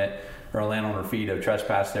permit or a landowner fee to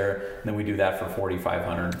trespass there, then we do that for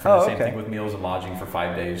 $4,500. The same thing with meals and lodging for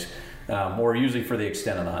 5 days. Or usually for the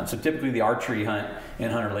extent of the hunt. So typically the archery hunt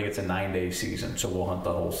in Hunter Liggett's a 9-day season, so we'll hunt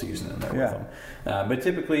the whole season in there with them. But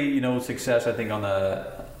typically, success, I think on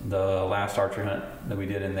the last archery hunt that we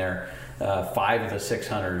did in there, 5 of the 6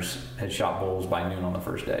 hunters had shot bulls by noon on the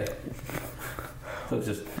first day. So it's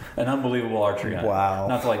just an unbelievable archery hunt. Wow.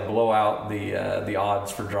 Not to like blow out the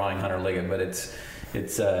odds for drawing hunter liggett, but it's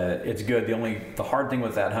good. The hard thing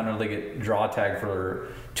with that hunter liggett draw tag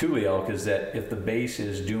for tule elk is that if the base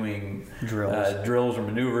is doing drills or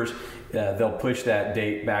maneuvers, they'll push that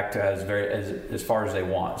date back to as far as they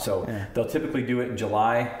want. So they'll typically do it in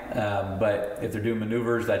July, but if they're doing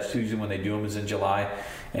maneuvers, that's usually when they do them is in July,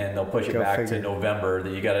 and they'll push it back to November.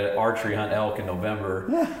 That you got to archery hunt elk in November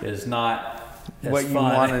is not as what fun. You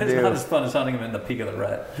want to do. It's not as fun as hunting them in the peak of the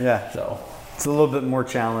rut. Yeah. So it's a little bit more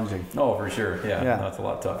challenging. Oh, for sure. Yeah. That's a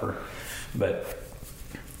lot tougher. But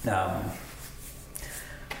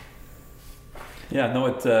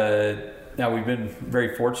we've been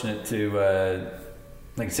very fortunate to,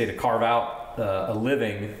 like I say, to carve out a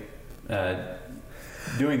living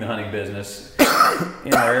doing the hunting business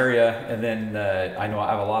in our area. And then I know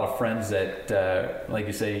I have a lot of friends that, like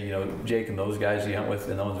you say, Jake and those guys you hunt with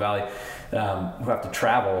in Owens Valley, who have to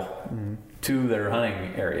travel to their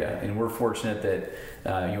hunting area. And we're fortunate that,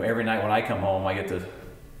 every night when I come home, I get to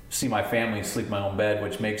see my family sleep in my own bed,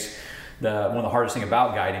 which makes one of the hardest thing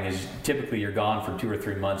about guiding is typically you're gone for 2 or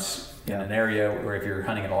 3 months in an area where if you're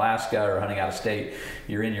hunting in Alaska or hunting out of state,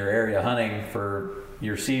 you're in your area hunting for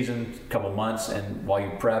your season, a couple months, and while you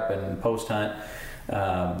prep and post hunt.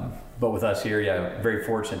 But with us here, very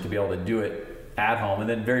fortunate to be able to do it at home, and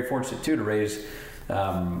then very fortunate too to raise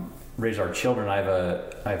our children. I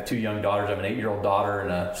have 2 young daughters. I have an 8-year-old daughter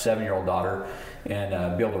and a 7-year-old daughter,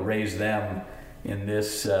 and be able to raise them in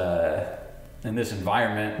this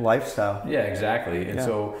environment. Lifestyle. Yeah, exactly. And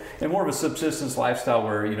so, and more of a subsistence lifestyle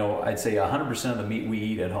where, I'd say 100% of the meat we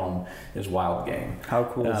eat at home is wild game. How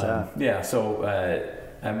cool is that? Yeah. So,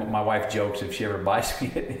 my wife jokes if she ever buys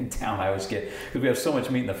me in town, I always get, because we have so much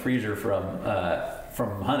meat in the freezer from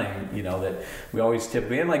hunting, that we always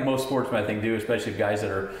typically, and like most sportsmen I think do, especially guys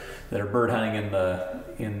that are bird hunting in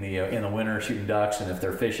the winter, shooting ducks, and if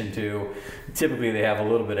they're fishing too, typically they have a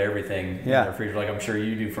little bit of everything in their freezer, like I'm sure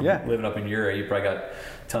you do from living up in your area. You probably got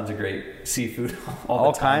tons of great seafood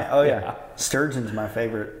all the time. Oh yeah. Sturgeon's my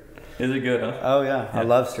favorite. Is it good, huh? Oh yeah. I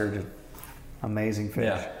love sturgeon. Amazing fish.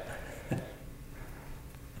 Yeah.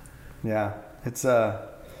 Yeah. It's the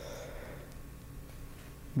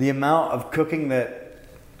amount of cooking that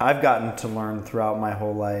I've gotten to learn throughout my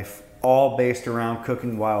whole life, all based around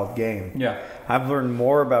cooking wild game. Yeah. I've learned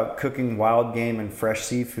more about cooking wild game and fresh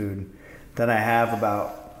seafood than I have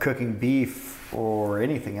about cooking beef or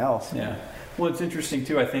anything else. Yeah. Well, it's interesting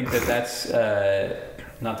too. I think that's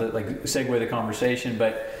not to like segue the conversation,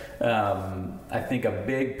 but I think a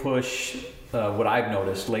big push, what I've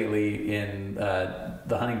noticed lately in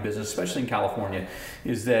the hunting business, especially in California,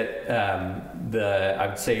 is that I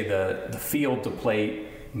would say the field to plate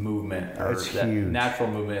movement, or that natural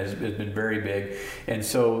movement has been very big. And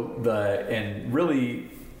so really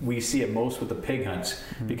we see it most with the pig hunts,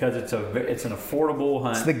 because it's an affordable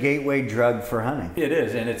hunt. It's the gateway drug for hunting. It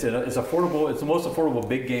is, and it's affordable. It's the most affordable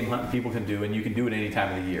big game hunt people can do, and you can do it any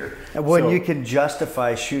time of the year. And when you can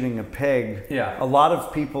justify shooting a pig, a lot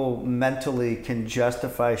of people mentally can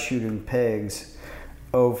justify shooting pigs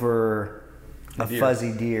over a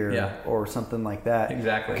fuzzy deer or something like that.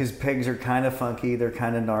 Exactly. Because pigs are kind of funky, they're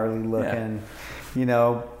kind of gnarly looking,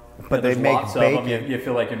 but they make bacon. You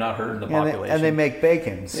feel like you're not hurting the population. And they make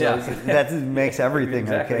bacon, so that makes everything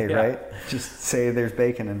okay, right? Just say there's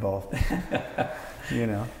bacon involved.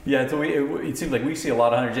 Yeah, so it seems like we see a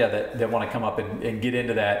lot of hunters that want to come up and get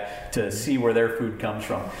into that to see where their food comes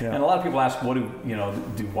from. And a lot of people ask, what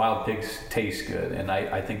do wild pigs taste good? And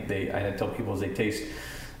I think I tell people they taste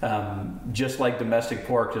just like domestic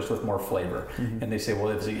pork, just with more flavor. And they say, well,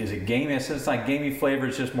 is it gamey? I said, it's not gamey flavor,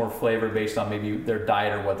 it's just more flavor based on maybe their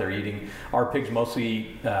diet or what they're eating. Our pigs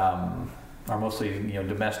mostly are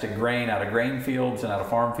domestic grain out of grain fields and out of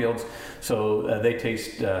farm fields, so they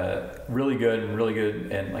taste really good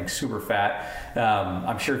and like super fat.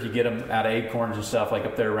 I'm sure if you get them out of acorns and stuff, like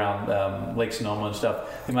up there around Lake Sonoma and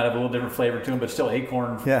stuff, they might have a little different flavor to them, but still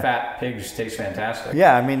acorn fat pigs taste fantastic.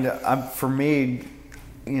 Yeah, I mean, for me,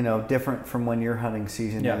 different from when your hunting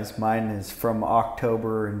season is. Mine is from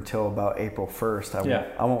October until about April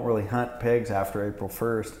 1st. I won't really hunt pigs after April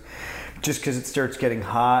 1st, just because it starts getting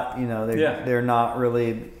hot. They're not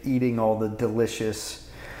really eating all the delicious,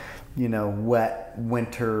 wet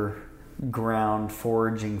winter ground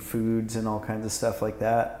foraging foods and all kinds of stuff like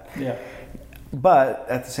that. Yeah. But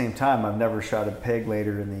at the same time, I've never shot a pig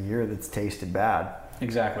later in the year that's tasted bad.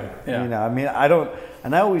 Exactly. Yeah. I mean, I don't,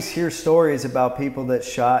 and I always hear stories about people that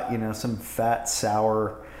shot, some fat,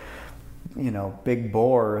 sour big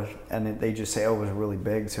boar, and they just say, oh, it was really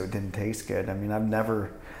big, so it didn't taste good. I mean, I've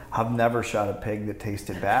never shot a pig that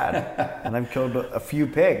tasted bad, and I've killed a few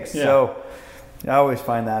pigs. Yeah. So I always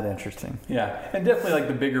find that interesting. Yeah, and definitely like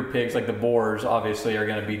the bigger pigs, like the boars, obviously are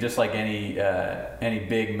going to be just like any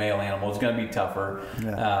big male animal. It's going to be tougher,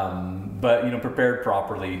 but prepared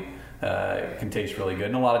properly. Can taste really good,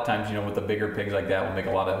 and a lot of times, with the bigger pigs like that, we'll make a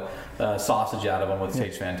lot of sausage out of them, which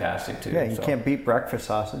tastes fantastic too. Yeah, you can't beat breakfast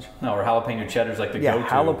sausage. No, or jalapeno cheddar's like the go-to.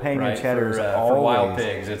 Jalapeno right? cheddar for wild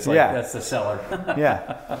pigs. It's like that's the seller.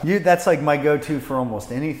 That's like my go-to for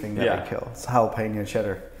almost anything that I kill. It's jalapeno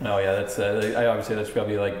cheddar. Oh yeah, that's I always say that's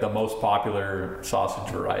probably like the most popular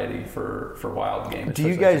sausage variety for wild game. Do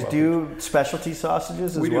you guys do specialty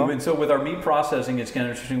sausages as well? We do, and so with our meat processing, it's kind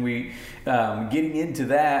of interesting. We getting into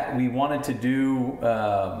that, we wanted to do,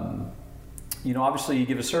 obviously you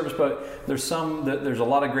give a service, but there's a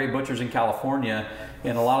lot of great butchers in California,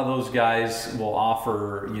 and a lot of those guys will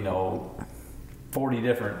offer, 50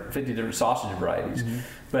 different sausage varieties. Mm-hmm.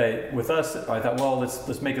 But with us, I thought, well,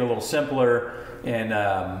 let's make it a little simpler. And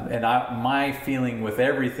my feeling with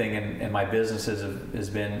everything in my businesses has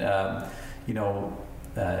been,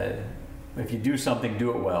 if you do something,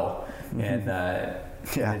 do it well. Mm-hmm.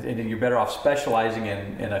 And you're better off specializing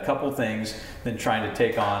in a couple things than trying to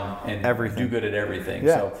take on and do good at everything.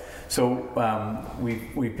 Yeah. So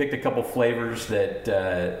we picked a couple flavors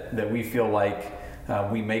that we feel like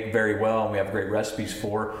we make very well and we have great recipes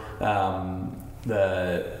for.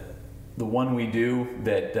 The one we do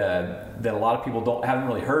that a lot of people haven't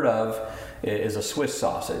really heard of is a Swiss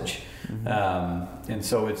sausage. Mm-hmm. And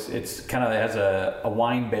so it's kind of has a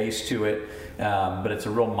wine base to it, but it's a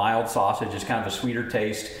real mild sausage. It's kind of a sweeter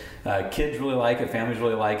taste. Kids really like it. Families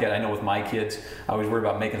really like it. I know with my kids, I always worry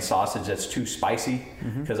about making sausage that's too spicy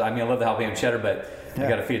because I love the jalapeno cheddar, but I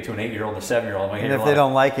got to feed it to an 8-year-old and a 7-year-old. And if they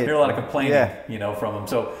don't like it, hear a lot of complaining, from them.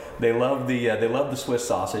 So they love the Swiss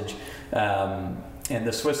sausage. And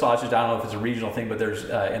the Swiss sausage, I don't know if it's a regional thing, but there's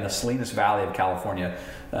in the Salinas Valley of California,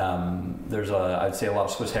 there's I'd say a lot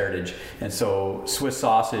of Swiss heritage, and so Swiss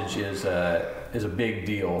sausage is a big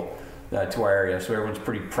deal to our area. So everyone's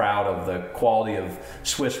pretty proud of the quality of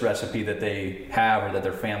Swiss recipe that they have or that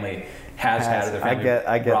their family has had or their family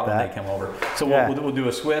brought when they come over. So we'll do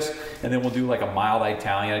a Swiss, and then we'll do like a mild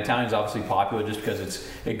Italian. Italian's obviously popular just because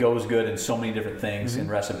it goes good in so many different things in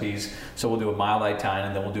recipes. So we'll do a mild Italian,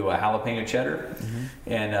 and then we'll do a jalapeno cheddar.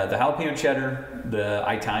 And the jalapeno cheddar, the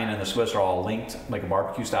Italian, and the Swiss are all linked like a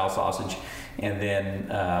barbecue style sausage. And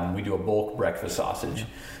then we do a bulk breakfast sausage.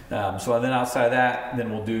 So then outside of that,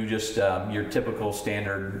 then we'll do just your typical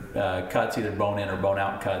standard cuts, either bone in or bone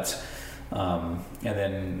out cuts. And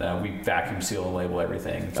then we vacuum seal and label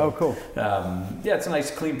everything. So, cool. It's a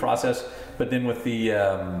nice clean process. But then with the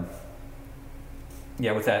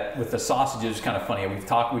with the sausages, it's kind of funny. We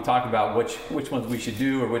talked about which ones we should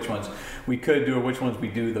do, or which ones we could do, or which ones we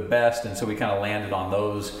do the best, and so we kind of landed on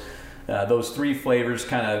those three flavors,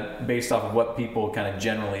 kind of based off of what people kind of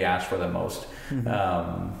generally ask for the most.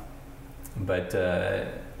 But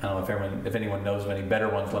I don't know if anyone knows of any better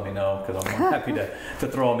ones. Let me know, because I'm more happy to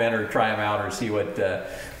throw them in or try them out or see what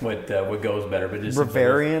goes better. But just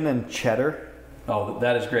Bavarian and cheddar. Oh,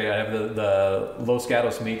 that is great. I have the Los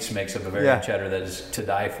Gatos Meats makes a Bavarian cheddar that is to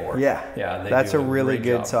die for. Yeah. That's a really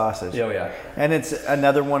good sausage. Oh yeah. And it's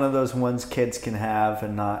another one of those ones kids can have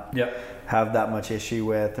and not have that much issue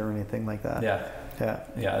with or anything like that.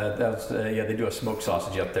 They do a smoked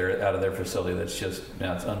sausage up there out of their facility. That's just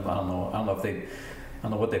it's I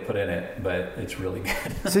don't know what they put in it, but it's really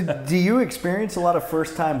good. So do you experience a lot of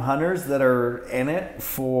first-time hunters that are in it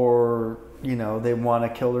for, they want to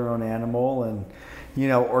kill their own animal and,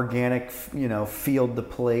 organic, field to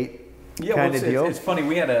plate kind of deal? It's funny.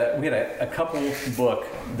 We had a couple book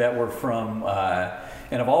that were from,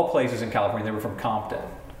 and of all places in California, they were from Compton,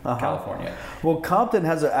 California. Well, Compton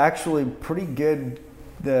has actually pretty good,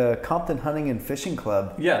 the Compton Hunting and Fishing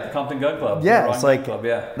Club. Yeah, the Compton Gun Club. Yeah, it's like Club,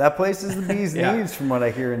 that place is the bee's knees from what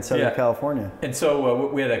I hear in Southern California. And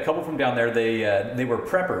so we had a couple from down there. They were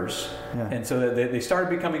preppers, and so they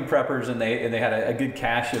started becoming preppers, and they had a good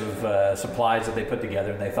cache of supplies that they put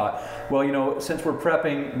together. And they thought, well, since we're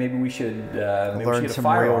prepping, maybe we should learn some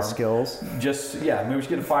real skills. Maybe we should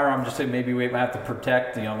get a firearm. Just so maybe we might have to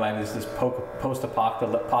protect. This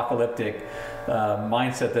post-apocalyptic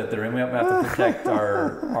mindset that they're in. We have to protect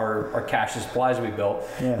our cache of supplies we built.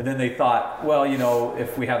 And then they thought, well,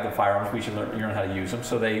 if we have the firearms, we should learn how to use them.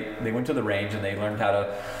 So they went to the range and they learned how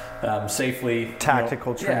to safely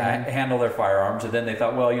tactical training, handle their firearms. And then they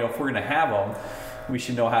thought, well, if we're going to have them, we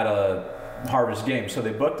should know how to harvest game. So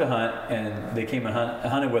they booked a hunt, and they came and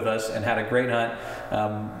hunted with us and had a great hunt.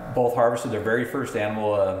 Both harvested their very first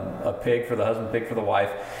animal, a pig for the husband, pig for the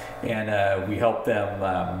wife. And we helped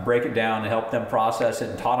them break it down and helped them process it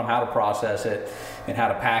and taught them how to process it and how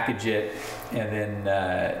to package it. And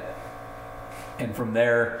then, and from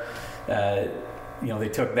there, they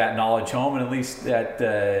took that knowledge home, and at least that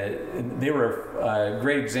they were a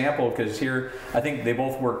great example, because here, I think they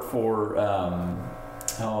both worked for,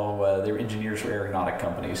 they were engineers for aeronautic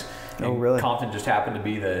companies. And really? Compton just happened to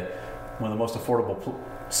be one of the most affordable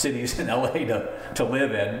cities in LA to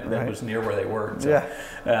live in. That was near where they worked. So,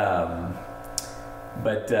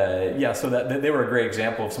 so that they were a great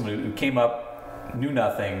example of somebody who came up, knew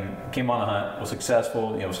nothing, came on a hunt, was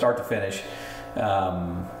successful, start to finish,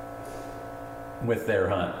 with their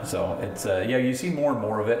hunt. So it's you see more and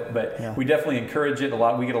more of it, but we definitely encourage it a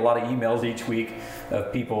lot. We get a lot of emails each week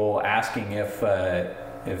of people asking if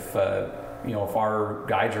our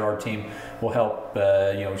guides or our team will help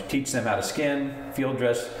teach them how to skin, field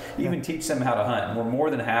dress, even teach them how to hunt. And we're more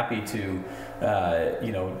than happy to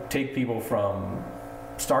take people from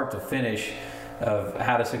start to finish of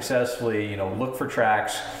how to successfully look for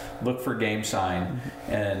tracks, look for game sign,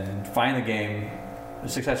 and find the game,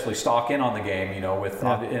 successfully stalk in on the game,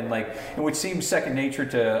 and which seems second nature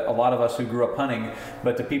to a lot of us who grew up hunting,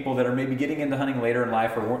 but to people that are maybe getting into hunting later in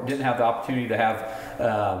life or didn't have the opportunity to have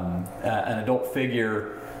an adult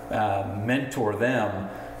figure mentor them,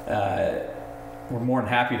 we're more than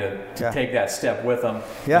happy to take that step with them.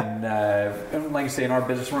 And like I say, in our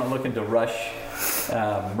business, we're not looking to rush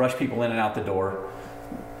people in and out the door.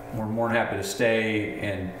 We're more than happy to stay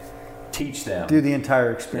and teach them, do the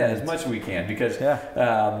entire experience as much as we can, because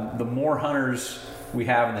the more hunters we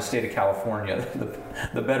have in the state of California,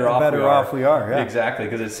 the better off we are. Exactly,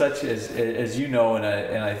 because it's such as you know, and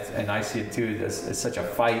I see it too. It's such a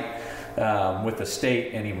fight with the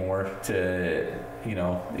state anymore to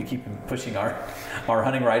they keep pushing our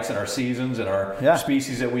hunting rights and our seasons and our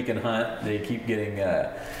species that we can hunt. They keep getting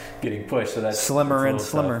pushed. So that's slimmer and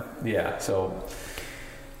slimmer. Tough. So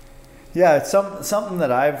it's something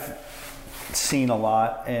that I've seen a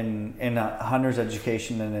lot in hunter's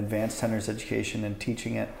education and advanced hunter's education, and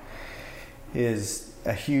teaching it is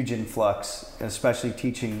a huge influx, especially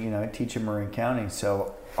teaching, I teach in Marin County.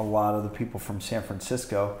 So a lot of the people from San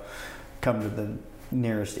Francisco come to the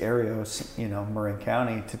nearest areas, Marin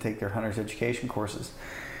County, to take their hunter's education courses,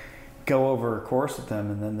 go over a course with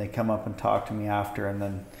them, and then they come up and talk to me after, and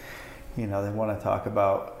then, they want to talk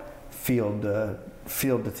about field to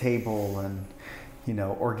table and,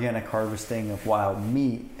 organic harvesting of wild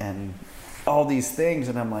meat and all these things.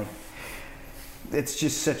 And I'm like, it's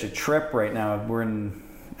just such a trip right now.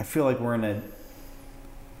 I feel like we're in an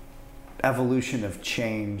evolution of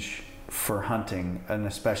change for hunting, and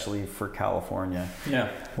especially for California,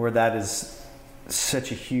 where that is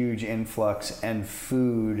such a huge influx, and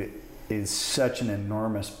food is such an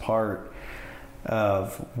enormous part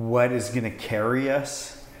of what is going to carry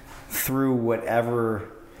us through whatever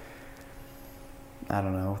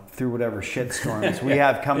shitstorms we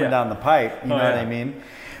have coming down the pipe, know what I mean?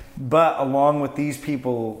 But along with these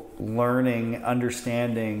people learning,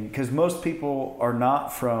 understanding, because most people are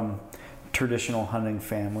not from traditional hunting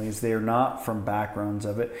families, they are not from backgrounds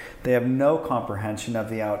of it, they have no comprehension of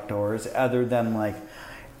the outdoors other than like,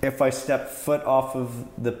 if I step foot off of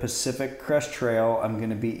the Pacific Crest Trail, I'm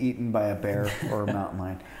going to be eaten by a bear or a mountain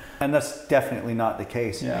lion. And that's definitely not the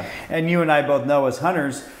case. And you and I both know, as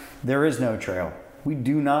hunters, there is no trail. We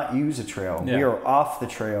do not use a trail. We are off the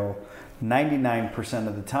trail 99%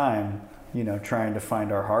 of the time, trying to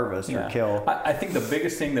find our harvest or kill. I think the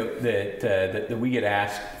biggest thing that we get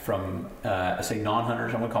asked from, say,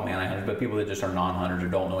 non-hunters, I'm going to call them anti-hunters, but people that just are non-hunters or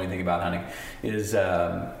don't know anything about hunting, is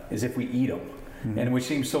if we eat them. And which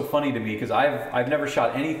seems so funny to me, because I've never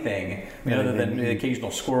shot anything other than the occasional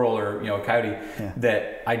squirrel or coyote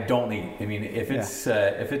that I don't eat. I mean, if it's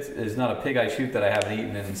not a pig I shoot that I haven't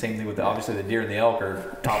eaten, and same thing with obviously the deer and the elk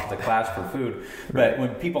are top of the class for food. But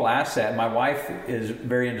when people ask that, my wife is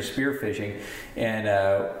very into spearfishing, and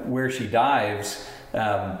where she dives,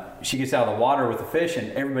 she gets out of the water with the fish,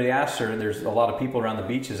 and everybody asks her, there's a lot of people around the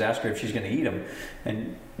beaches ask her if she's going to eat them,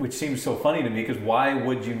 and which seems so funny to me, because why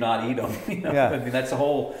would you not eat them? I mean, that's the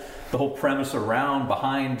whole premise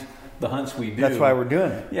behind the hunts we do. That's why we're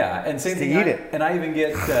doing it. And same thing. Eat it. And I even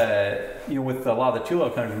get with a lot of the two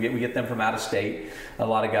elk hunters, we get them from out of state. A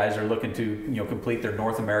lot of guys are looking to complete their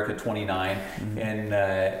North America 29, and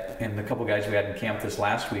a couple guys we had in camp this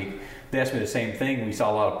last week, they asked me the same thing. We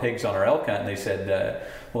saw a lot of pigs on our elk hunt, and they said,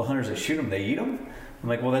 well, hunters that shoot them, they eat them? I'm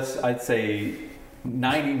like, well, I'd say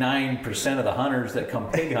 99% of the hunters that come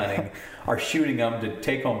pig hunting are shooting them to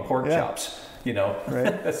take home pork chops.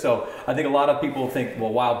 Right. So I think a lot of people think,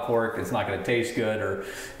 well, wild pork, it's not going to taste good, or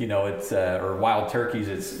it's or wild turkeys,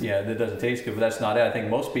 it doesn't taste good. But that's not it. I think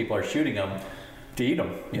most people are shooting them to eat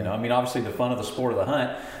them. I mean, obviously the fun of the sport of the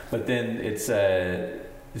hunt, but then it's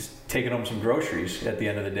taking home some groceries at the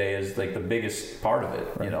end of the day is like the biggest part of it.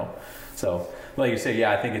 Right. So like you say,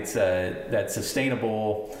 I think it's that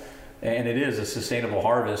sustainable, and it is a sustainable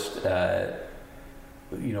harvest.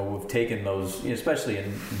 We've taken those, especially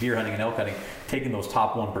in deer hunting and elk hunting, taking those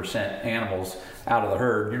top 1% animals out of the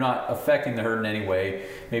herd. You're not affecting the herd in any way.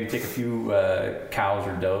 Maybe take a few cows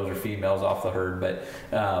or does or females off the herd, but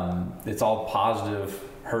it's all positive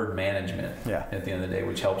herd management at the end of the day,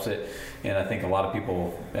 which helps it. And I think a lot of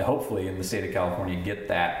people, hopefully in the state of California, get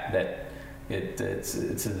that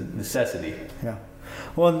it's a necessity. Yeah.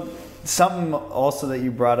 Well, something also that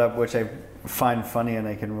you brought up, which I find funny and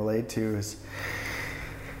I can relate to, is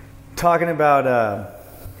talking about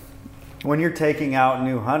when you're taking out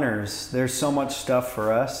new hunters, there's so much stuff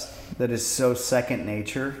for us that is so second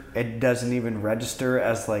nature. It doesn't even register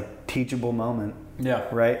as like teachable moment. Yeah.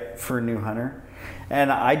 Right. For a new hunter.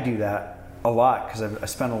 And I do that a lot because I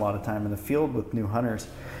spend a lot of time in the field with new hunters,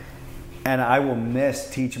 and I will miss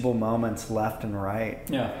teachable moments left and right.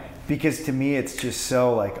 Yeah. Because to me, it's just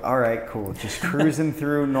so like, all right, cool, just cruising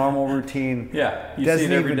through normal routine. Yeah, you see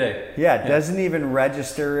it every day. Yeah, doesn't even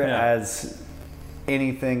register as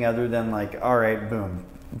anything other than like, all right, boom.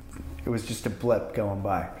 It was just a blip going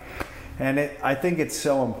by. And I think it's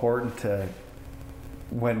so important to,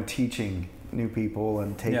 when teaching new people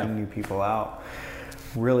and taking new people out,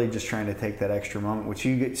 really just trying to take that extra moment, which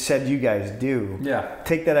you said you guys do. Yeah.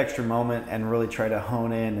 Take that extra moment and really try to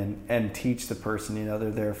hone in and teach the person,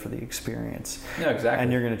 they're there for the experience. Yeah, exactly.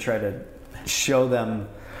 And you're going to try to show them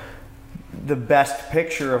the best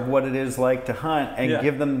picture of what it is like to hunt and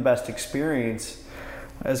give them the best experience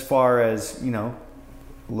as far as,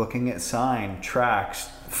 looking at sign, tracks,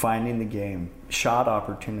 finding the game, shot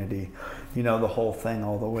opportunity, the whole thing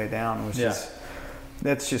all the way down, which is,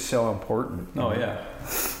 that's just so important. Oh yeah.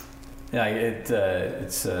 Yeah,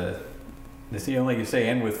 it's like you say,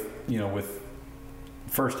 and with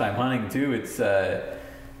first time hunting too, it's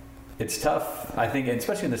tough. I think,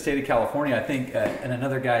 especially in the state of California. I think, and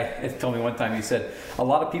another guy told me one time. He said a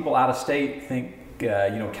lot of people out of state think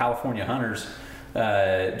California hunters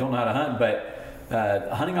don't know how to hunt, but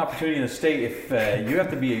a hunting opportunity in the state, if you have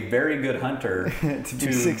to be a very good hunter to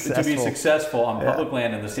be successful on public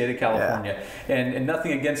land in the state of California, and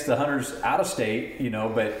nothing against the hunters out of state,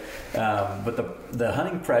 but the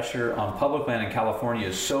hunting pressure on public land in California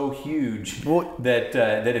is so huge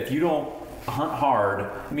that if you don't hunt hard,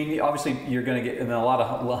 I mean, obviously you're going to get, and a lot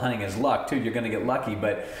of hunting is luck too, you're going to get lucky,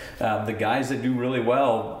 but the guys that do really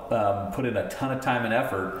well put in a ton of time and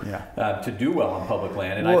effort to do well on public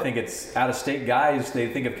land. And I think it's out of state guys,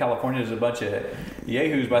 they think of California as a bunch of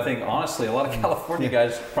yahoos, but I think honestly a lot of California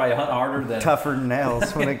guys probably hunt harder than tougher than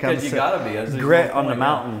nails when it comes you to gotta be grit on the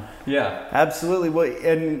mountain. Yeah, absolutely. Well,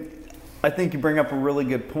 and I think you bring up a really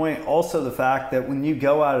good point. Also, the fact that when you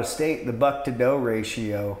go out of state, the buck to doe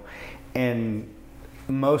ratio in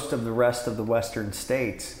most of the rest of the western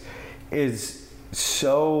states is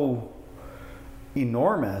so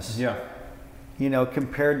enormous. Yeah.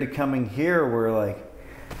 Compared to coming here, where like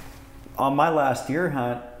on my last deer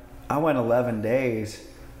hunt, I went 11 days.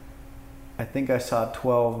 I think I saw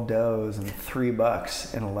 12 does and 3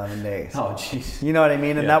 bucks in 11 days. Oh, jeez. You know what I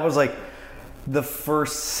mean? And that was like the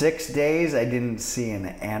first 6 days I didn't see an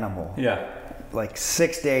animal. Yeah. Like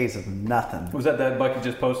 6 days of nothing. Was that buck you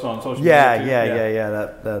just posted on social media? Yeah.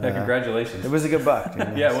 That congratulations. It was a good buck.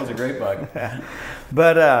 Yeah, it was a great buck.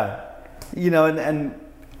 But and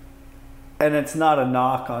it's not a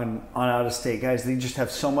knock on out of state guys. They just have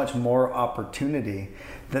so much more opportunity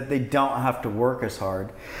that they don't have to work as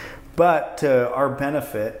hard. But to our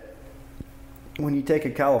benefit, when you take a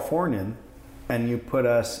Californian and you put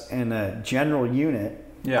us in a general unit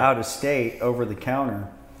out of state over the counter,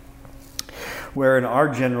 where in our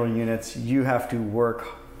general units you have to work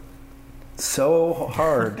so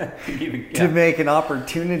hard to make an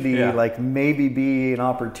opportunity, like maybe be an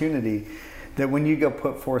opportunity, that when you go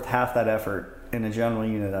put forth half that effort in a general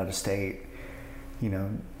unit out of state,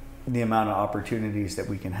 the amount of opportunities that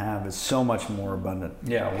we can have is so much more abundant.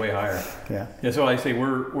 Yeah, way higher. Yeah. Yeah. So I say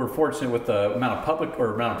we're fortunate with the amount of public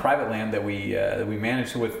or amount of private land that we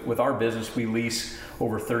manage. So with our business, we lease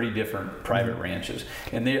over 30 different private ranches,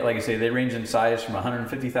 and they, like I say, they range in size from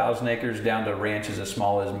 150,000 acres down to ranches as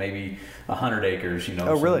small as maybe 100 acres.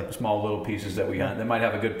 Oh, really? Small little pieces that we hunt. They might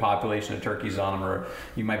have a good population of turkeys on them, or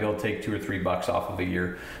you might be able to take 2 or 3 bucks off of a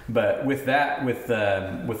year. But with that, with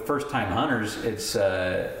first-time hunters, it's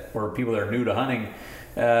or people that are new to hunting.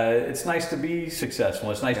 It's nice to be successful.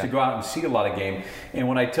 It's nice to go out and see a lot of game. And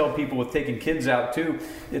when I tell people with taking kids out too,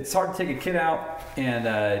 it's hard to take a kid out, and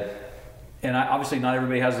obviously not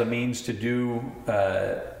everybody has the means to do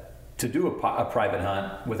a private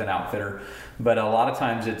hunt with an outfitter. But a lot of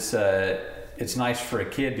times it's nice for a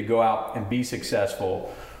kid to go out and be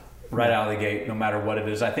successful right out of the gate, no matter what it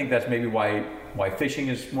is. I think that's maybe why fishing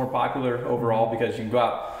is more popular overall, because you can go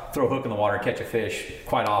out, throw a hook in the water, catch a fish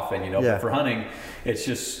quite often, But for hunting, it's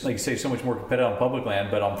just, like you say, so much more competitive on public land.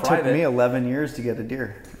 But on private, it took me 11 years to get a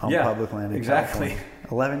deer on public land. Exactly. California.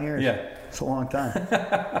 11 years. Yeah. It's a long time.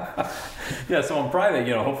 Yeah, so on private,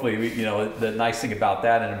 hopefully, the nice thing about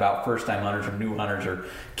that and about first-time hunters or new hunters or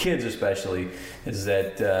kids especially is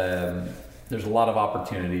that there's a lot of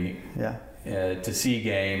opportunity to see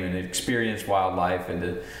game and experience wildlife, and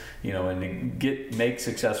to make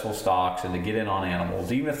successful stalks and to get in on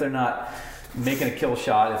animals, even if they're not making a kill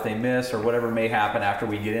shot, if they miss or whatever may happen after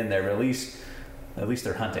we get in there, but at least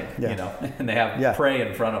they're hunting, and they have prey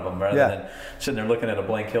in front of them rather than sitting there looking at a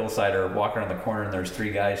blank hillside or walking around the corner and there's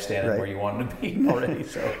 3 guys standing where you want them to be already.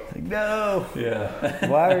 So no, yeah,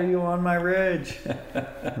 why are you on my ridge?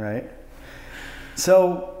 Right.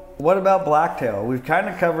 So what about blacktail? We've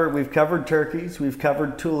covered turkeys, we've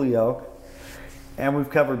covered Tulio, and we've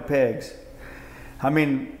covered pigs. I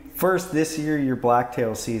mean, first this year, your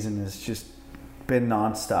blacktail season has just been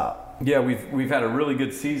nonstop. Yeah, we've had a really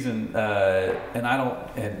good season,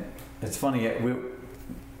 and it's funny,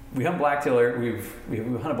 we hunt blacktail. We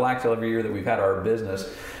hunt a blacktail every year that we've had our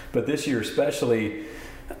business, but this year especially,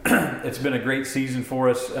 it's been a great season for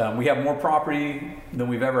us. We have more property than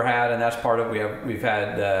we've ever had, and that's part of it. We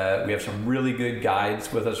have some really good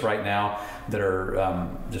guides with us right now that are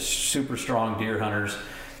just super strong deer hunters.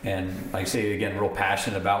 And like I say again, real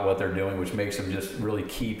passionate about what they're doing, which makes them just really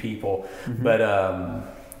key people. Mm-hmm. But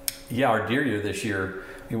our deer year this year,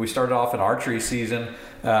 we started off an archery season.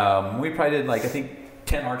 We probably did I think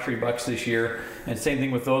 10 archery bucks this year, and same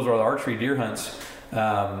thing with those are the archery deer hunts.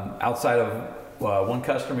 Outside of one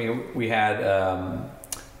customer, we had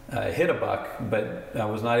hit a buck, but I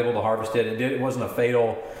was not able to harvest it. It wasn't a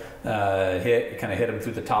fatal hit. It kind of hit him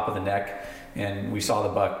through the top of the neck, and we saw the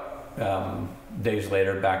buck days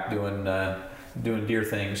later back doing deer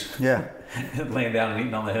things. Yeah. Laying down and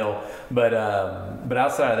eating on the hill. But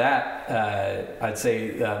outside of that, I'd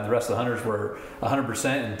say the rest of the hunters were 100%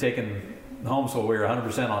 and taking home, so we were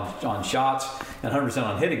 100% on shots and 100%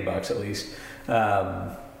 on hitting bucks at least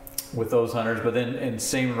with those hunters. But then and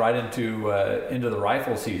same right into the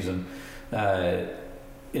rifle season.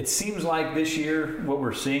 It seems like this year what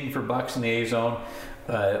we're seeing for bucks in the A-zone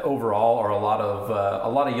overall are a lot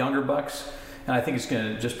of younger bucks. And I think it's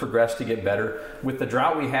going to just progress to get better. With the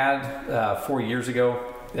drought we had 4 years ago,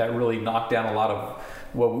 that really knocked down a lot of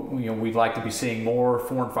what we'd like to be seeing more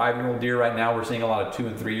 4 and 5 year old deer. Right now, we're seeing a lot of 2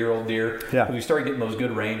 and 3 year old deer. Yeah. We started getting those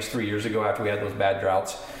good range 3 years ago after we had those bad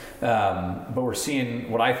droughts. But we're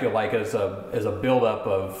seeing what I feel like is a buildup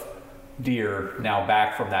of deer now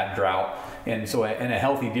back from that drought, and so and a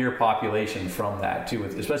healthy deer population from that too,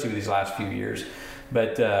 especially with these last few years.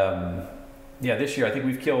 But this year I think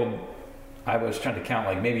we've killed. I was trying to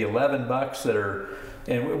count maybe 11 bucks that are,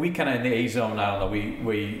 and we kind of in the A-zone, I don't know,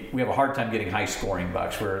 we have a hard time getting high scoring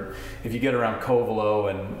bucks, where if you get around Covelo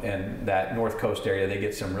and that North Coast area, they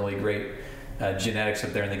get some really great genetics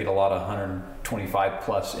up there, and they get a lot of 125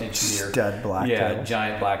 plus inch deer. Stud blacktail. Yeah,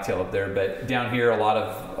 giant blacktail up there. But down here, a lot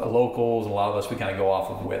of locals, a lot of us, we kind of go off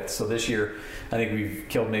of width. So this year, I think we've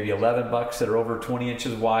killed maybe 11 bucks that are over 20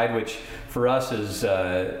 inches wide, which for us is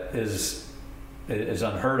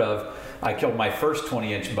unheard of. I killed my first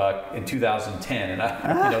 20-inch buck in 2010, and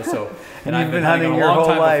I've been hunting a long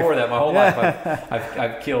time before that. My whole life,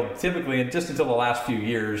 I've killed typically, and just until the last few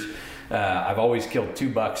years, I've always killed 2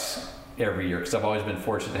 bucks every year because I've always been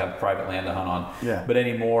fortunate to have private land to hunt on. Yeah. But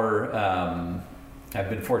anymore, I've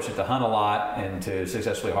been fortunate to hunt a lot and to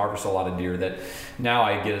successfully harvest a lot of deer. That now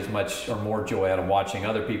I get as much or more joy out of watching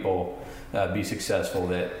other people be successful,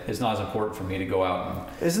 that it's not as important for me to go out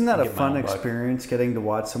and isn't that a fun experience, getting to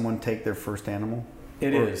watch someone take their first animal?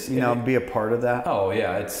 It is. Be a part of that. Oh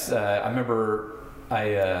yeah, it's I remember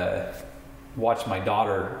I watched my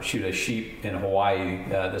daughter shoot a sheep in Hawaii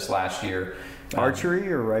this last year.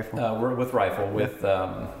 Archery or rifle? We're with rifle with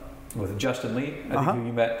Justin Lee, I think who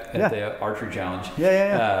you met at the archery challenge.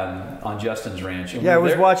 On Justin's ranch. And I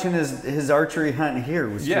was watching his archery hunt here.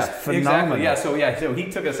 It was just phenomenal. Exactly. So he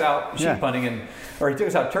took us out sheep hunting or he took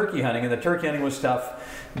us out turkey hunting, and the turkey hunting was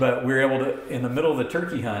tough, but we were able to, in the middle of the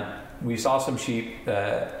turkey hunt, we saw some sheep.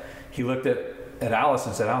 He looked at Alice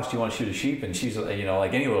and said, "Alice, do you want to shoot a sheep?" And she's,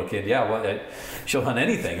 like any little kid, she'll hunt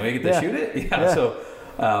anything. We get to shoot it. So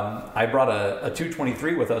I brought a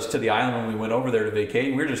 223 with us to the island when we went over there to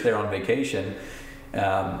vacate. We were just there on vacation.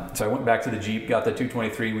 So I went back to the Jeep, got the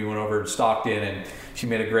 223. We went over and stalked in, and she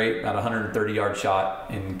made a great, about 130-yard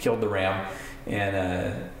shot and killed the ram.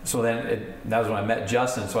 And so then that was when I met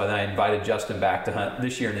Justin. So then I invited Justin back to hunt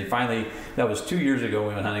this year. And finally, that was 2 years ago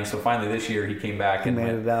we went hunting. So finally this year he came back and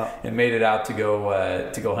made it out to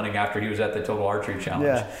go hunting after he was at the Total Archery Challenge.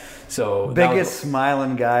 Yeah. So biggest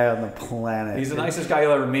smiling guy on the planet. He's the nicest guy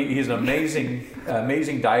you'll ever meet. He's an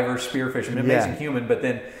amazing diver, spearfisherman, amazing human. But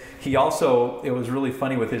then he also, it was really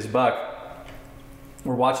funny with his buck.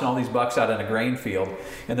 We're watching all these bucks out in a grain field,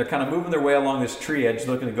 and they're kind of moving their way along this tree edge,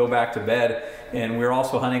 looking to go back to bed. And we're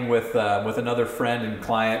also hunting with another friend and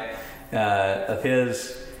client of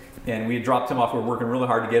his, and we had dropped him off. We were working really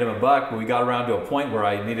hard to get him a buck, but we got around to a point where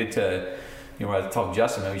I needed to, I told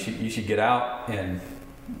Justin, you should get out and.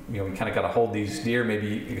 We kind of got to hold these deer. Maybe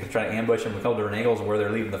you can try to ambush them with a couple different angles of where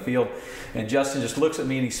they're leaving the field. And Justin just looks at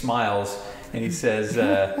me and he smiles and he says,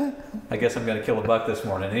 "I guess I'm going to kill a buck this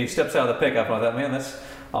morning." And he steps out of the pickup. And I thought, man, that's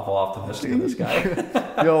awful optimistic of this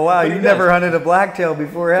guy. Wow, you never hunted a blacktail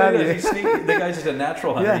before, have you? The guy's just a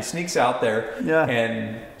natural hunter. He sneaks out there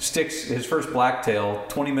and sticks his first blacktail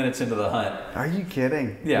 20 minutes into the hunt. Are you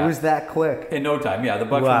kidding? Yeah. It was that quick? In no time, the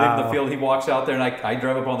bucks were leaving the field. He walks out there, and I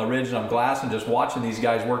drove up on the ridge and I'm glassing, just watching these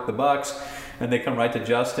guys work the bucks. And they come right to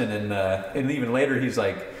Justin, and even later he's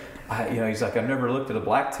like, I've never looked at a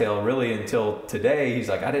blacktail really until today. He's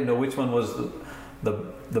like, I didn't know which one was the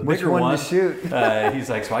bigger one to shoot. He's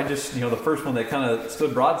like, so I just, the first one that kind of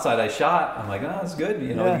stood broadside, I shot. I'm like, that's good,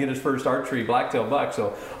 to get his first archery blacktail buck.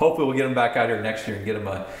 So hopefully we'll get him back out here next year and get him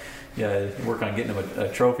work on getting him a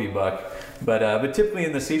trophy buck. But typically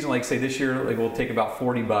in the season, like say this year, we'll take about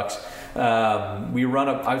 40 bucks. We run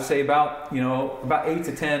up, I would say about 8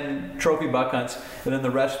 to 10 trophy buck hunts, and then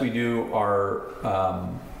the rest we do are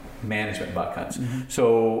management buck hunts. Mm-hmm.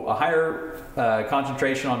 So a higher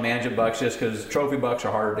concentration on management bucks, just because trophy bucks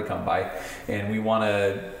are harder to come by, and we want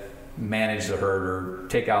to manage the herd or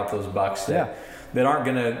take out those bucks that aren't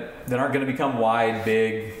gonna become wide,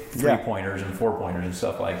 big 3-pointers and 4-pointers and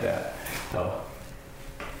stuff like that. So,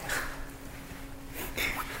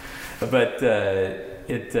 but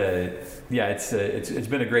it's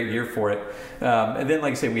been a great year for it. And then,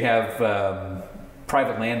 like I say, we have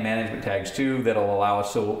private land management tags too that'll allow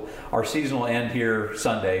us. So our season will end here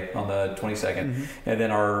Sunday on the 22nd, and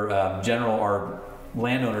then our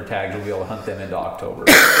landowner tags will be able to hunt them into October.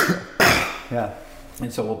 And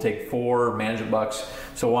so we'll take 4 management bucks.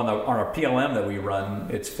 So on our PLM that we run,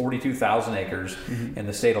 it's 42,000 acres, and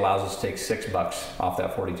the state allows us to take 6 bucks off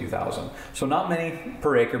that 42,000. So not many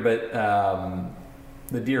per acre, but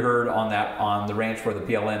the deer herd on the ranch where the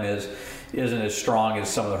PLM isn't as strong as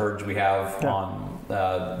some of the herds we have on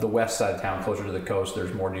the west side of town, closer to the coast.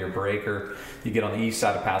 There's more deer per acre. You get on the east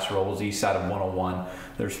side of Paso Robles, east side of 101,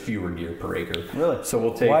 there's fewer deer per acre. Really? So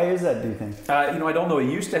we'll take. Why is that, do you think? I don't know. It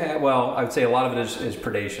used to have. Well, I would say a lot of it is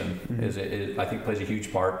predation. I think plays a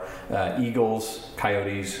huge part. Eagles,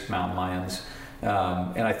 coyotes, mountain lions.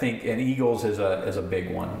 And I think eagles is a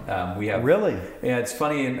big one. We have really. Yeah, it's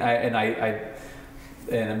funny,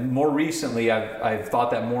 and more recently, I've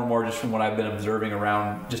thought that more and more just from what I've been observing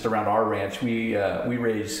around our ranch. We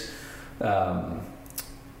raise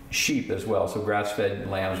sheep as well, so grass-fed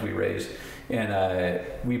lambs we raise, and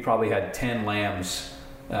we probably had 10 lambs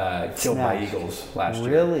killed by eagles last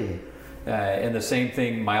year. Really? And the same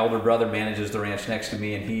thing. My older brother manages the ranch next to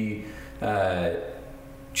me, and he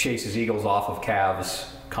chases eagles off of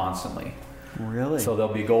calves constantly. Really? So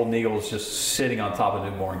there'll be golden eagles just sitting on top of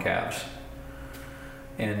newborn calves.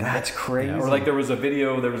 And that's crazy. Or like there was a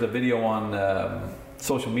video on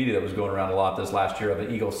social media that was going around a lot this last year of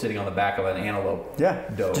an eagle sitting on the back of an antelope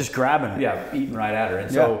doe. Just grabbing it. Yeah, eating right at her.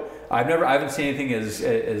 And so I haven't seen anything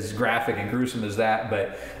as graphic and gruesome as that,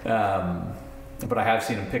 but But I have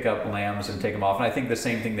seen them pick up lambs and take them off, and I think the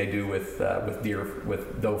same thing they do with deer,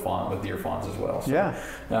 with deer fawns as well. So,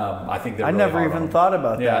 I think they're. I really never even thought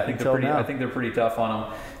about that. I think they're pretty. I think they're pretty tough on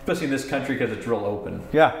them, especially in this country because it's real open.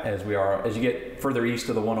 Yeah. As you get further east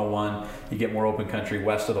of the 101, you get more open country.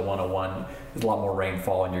 West of the 101, there's a lot more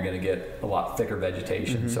rainfall, and you're going to get a lot thicker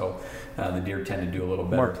vegetation. So the deer tend to do a little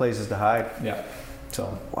better. More places to hide. Yeah.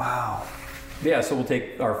 So. Wow. Yeah. So we'll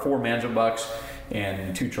take our 4 management bucks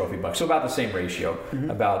and 2 trophy bucks. So about the same ratio,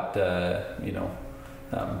 about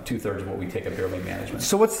 2/3 of what we take up yearly management.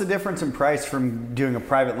 So what's the difference in price from doing a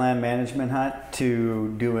private land management hunt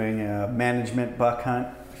to doing a management buck hunt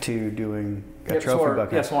to doing a trophy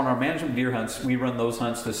buck hunt? So on our management deer hunts, we run those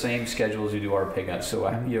hunts the same schedule as you do our pig hunts.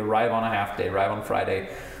 So you arrive on a half day, arrive on Friday,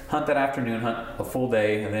 hunt that afternoon, hunt a full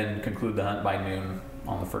day, and then conclude the hunt by noon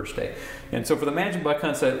on the first day. And so for the management buck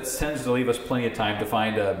hunts, that tends to leave us plenty of time to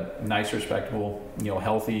find a nice, respectable,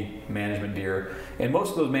 healthy management deer. And most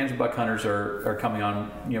of those management buck hunters are coming on,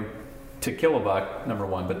 to kill a buck, number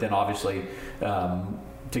one, but then obviously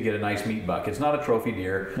to get a nice meat buck. It's not a trophy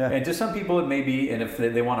deer. Yeah. And to some people it may be, and if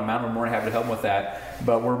they want to mount, we're more happy to help them with that.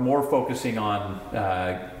 But we're more focusing on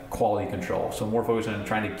quality control. So more focused on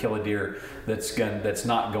trying to kill a deer that's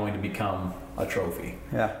not going to become a trophy.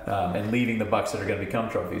 Yeah. And leaving the bucks that are going to become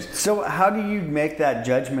trophies. So how do you make that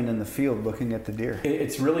judgment in the field looking at the deer?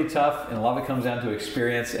 It's really tough, and a lot of it comes down to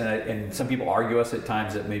experience, and some people argue us at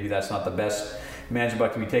times that maybe that's not the best management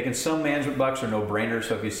buck to be taken. Some management bucks are no-brainers,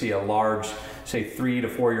 so if you see a large, say 3 to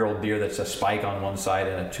 4 year old deer that's a spike on one side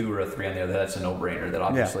and a 2 or a 3 on the other, that's a no-brainer. That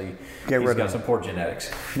obviously he's got some poor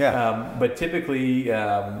genetics. Yeah. But typically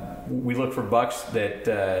we look for bucks that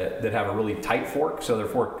have a really tight fork, so their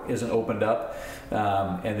fork isn't opened up,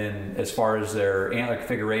 and then as far as their antler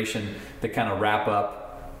configuration, they kind of wrap up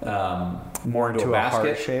more into a basket,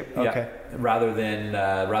 heart shape. Okay. Rather than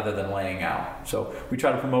laying out. So we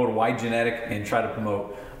try to promote a wide genetic and try to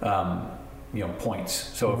promote points.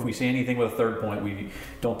 So if we see anything with a third point, we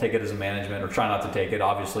don't take it as a management or try not to take it.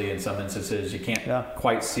 Obviously, in some instances, you can't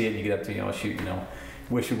quite see it. And you get up to shoot.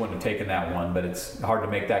 Wish we wouldn't have taken that one, but it's hard to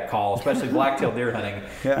make that call, especially blacktail deer hunting.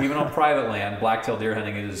 Yeah. Even on private land, blacktail deer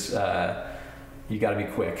hunting is. You got to be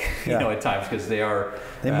quick, at times, because they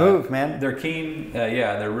move, man. They're keen,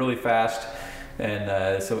 and they're really fast.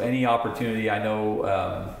 And so any opportunity, I know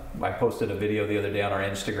I posted a video the other day on our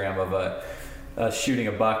Instagram of shooting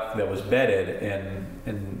a buck that was bedded,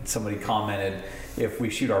 and somebody commented, if we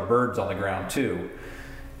shoot our birds on the ground too,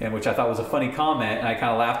 and which I thought was a funny comment, and I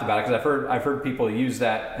kind of laughed about it because I've heard people use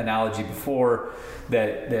that analogy before,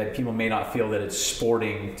 that people may not feel that it's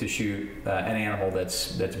sporting to shoot an animal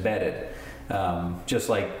that's bedded. Just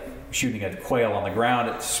like shooting a quail on the ground,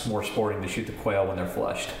 it's more sporting to shoot the quail when they're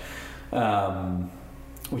flushed,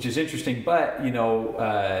 which is interesting. But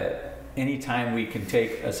anytime we can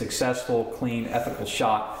take a successful, clean, ethical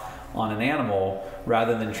shot on an animal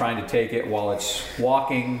rather than trying to take it while it's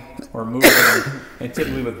walking or moving, and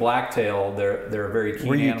typically with blacktail, they're a very keen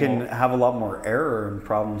where you animal. can have a lot more error and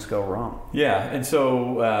problems go wrong. Yeah, and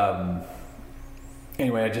so.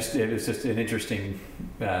 Anyway, it was just an interesting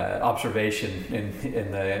observation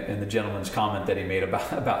in the gentleman's comment that he made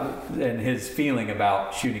about and his feeling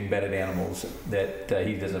about shooting bedded animals, that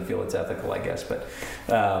he doesn't feel it's ethical, I guess. But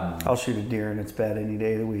I'll shoot a deer in its bed any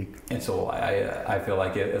day of the week. And so I feel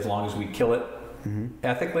like as long as we kill it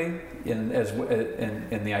ethically, in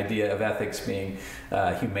the idea of ethics being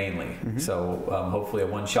humanely. So hopefully a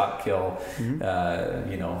one-shot kill, in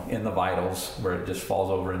the vitals where it just falls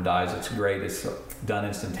over and dies. It's great. It's done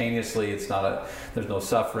instantaneously. There's no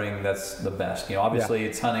suffering. That's the best. Obviously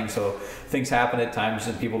it's hunting, so things happen at times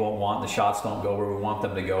that people don't want. The shots don't go where we want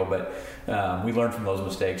them to go, but we learn from those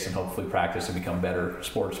mistakes and hopefully practice and become better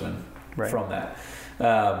sportsmen from that.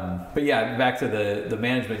 But yeah, back to the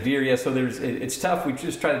management deer. Yeah, so it's tough. We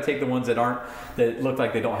just try to take the ones that look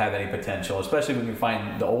like they don't have any potential, especially when we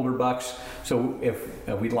find the older bucks. So if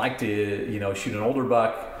we'd like to, shoot an older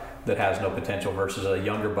buck that has no potential versus a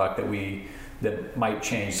younger buck that might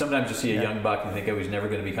change. Sometimes you see a young buck and think, he's never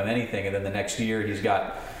going to become anything, and then the next year he's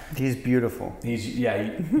beautiful. He's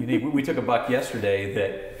unique. We took a buck yesterday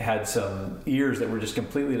that had some ears that were just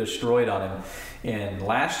completely destroyed on him, and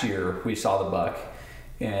last year we saw the buck.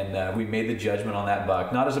 And we made the judgment on that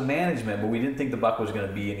buck, not as a management, but we didn't think the buck was going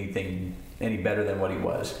to be any better than what he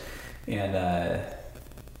was, and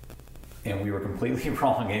we were completely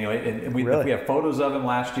wrong. Anyway, and we have photos of him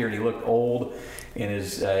last year, and he looked old, and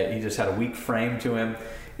he just had a weak frame to him,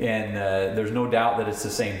 and there's no doubt that it's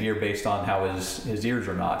the same deer based on how his ears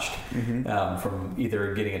are notched from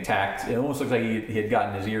either getting attacked. It almost looks like he had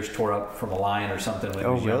gotten his ears tore up from a lion or something when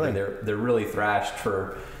he was younger. They're really thrashed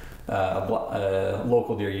for a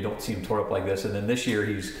local deer. You don't see him tore up like this. And then this year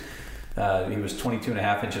he was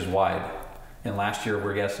 22.5 inches wide. And last year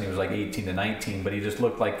we're guessing he was like 18 to 19, but he just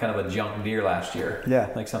looked like kind of a junk deer last year.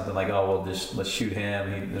 Yeah. Like something like, oh, well, just let's shoot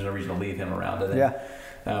him. There's no reason to leave him around. And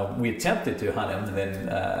then, we attempted to hunt him, and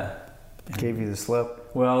then gave you the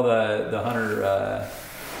slip. Well, the hunter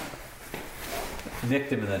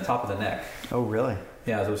nicked him in the top of the neck. Oh, really?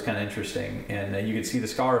 Yeah, so it was kind of interesting, and you could see the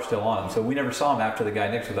scar still on him. So we never saw him after the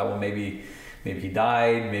guy nicked. So that one maybe he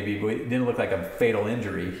died. Maybe it didn't look like a fatal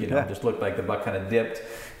injury. You know, It just looked like the buck kind of dipped,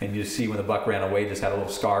 and you see when the buck ran away, just had a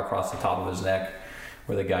little scar across the top of his neck,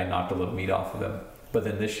 where the guy knocked a little meat off of him. But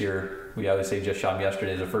then this year, we always say just shot him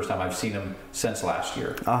yesterday. Is the first time I've seen him since last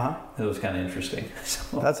year. It was kind of interesting.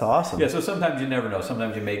 So, that's awesome. Yeah. So sometimes you never know.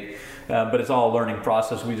 Sometimes you make, but it's all a learning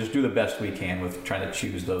process. We just do the best we can with trying to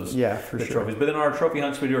choose those trophies. But then our trophy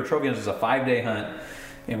hunts, we do our trophy hunts is a 5-day hunt,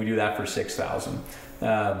 and we do that for $6,000.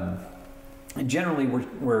 And generally,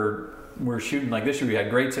 we're shooting like this year. We had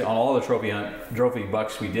great on all the trophy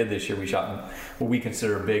bucks we did this year. We shot what we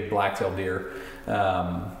consider a big blacktail deer.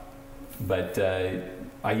 But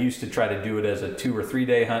I used to try to do it as a 2 or 3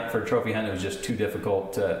 day hunt for a trophy hunt. It was just too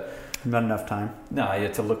difficult. Not enough time. No, you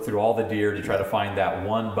had to look through all the deer to try to find that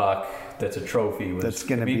one buck that's a trophy. That's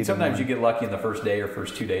going to be. Sometimes you get lucky in the first day or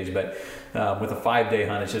first 2 days, but with a 5-day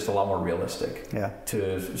hunt, it's just a lot more realistic. Yeah.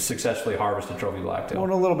 To successfully harvest a trophy blacktail. Well,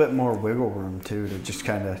 and a little bit more wiggle room too, to just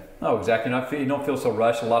kind of. Oh, exactly. You don't feel so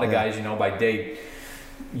rushed. A lot of guys, by day.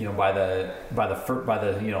 By the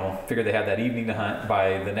figure they have that evening to hunt,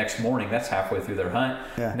 by the next morning, that's halfway through their hunt.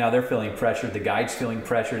 Yeah. Now they're feeling pressured. The guide's feeling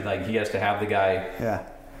pressured. Like he has to have the guy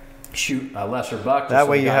shoot a lesser buck. That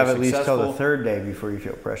way you have at least till the 3rd day before you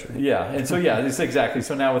feel pressured. Yeah. And so, it's exactly.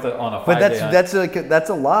 So now on a 5-day but that's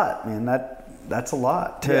a lot, man. That's a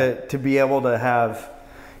lot to be able to have,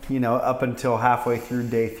 up until halfway through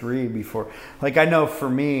day 3 before. Like I know for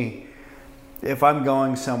me, if I'm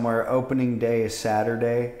going somewhere, opening day is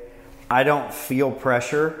Saturday, I don't feel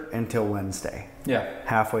pressure until Wednesday. Yeah.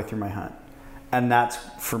 Halfway through my hunt. And that's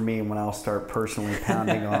for me when I'll start personally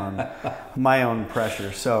pounding on my own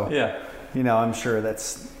pressure. So, I'm sure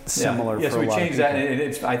that's similar for a lot of people. Yes, we changed that.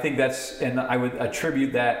 And I think and I would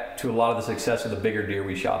attribute that to a lot of the success of the bigger deer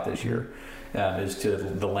we shot this year, is to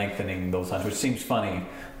the lengthening those hunts, which seems funny,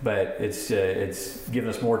 but it's given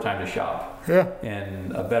us more time to shop. Yeah.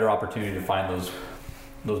 And a better opportunity to find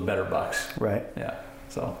those better bucks. Right. Yeah.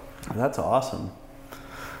 So that's awesome.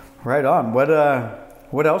 Right on.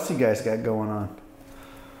 What else you guys got going on?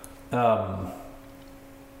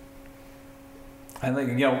 I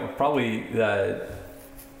think probably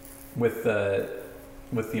with the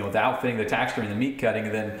outfitting, the taxidermy, and the meat cutting,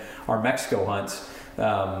 and then our Mexico hunts.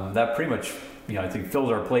 That pretty much I think fills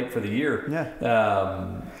our plate for the year.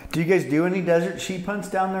 Yeah. Do you guys do any desert sheep hunts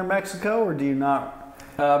down there in Mexico, or do you not?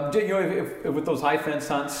 With those high fence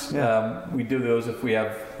hunts, we do those if we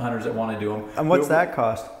have hunters that want to do them. And what's that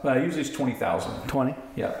cost? Usually it's $20,000. 20.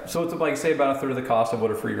 Yeah. So it's like say about a third of the cost of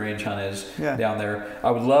what a free range hunt is down there.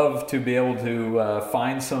 I would love to be able to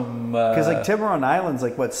find some. Because like Tiburon Island's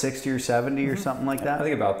like what 60 or 70 or something like that. I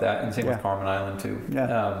think about that, and same with Carmen Island too.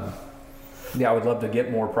 Yeah. I would love to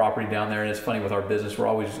get more property down there, and it's funny with our business.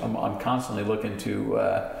 I'm constantly looking to.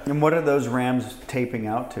 And what are those rams taping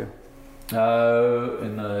out to?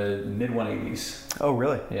 In the mid 180s. Oh,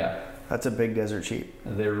 really? Yeah. That's a big desert sheep.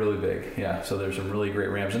 They're really big. Yeah. So there's some really great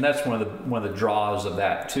rams, and that's one of the draws of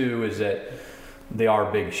that too, is that they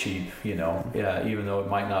are big sheep. Yeah. Even though it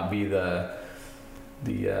might not be the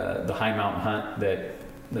high mountain hunt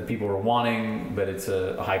that people are wanting, but it's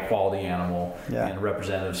a high quality animal and a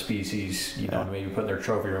representative species. Maybe put in their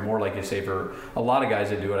trophy room, or like you say, for a lot of guys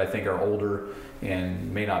that do it, I think are older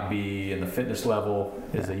and may not be in the fitness level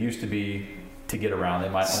as they used to be to get around. They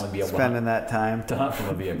might only be able spending that time to hunt from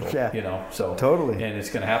a vehicle. So totally. And it's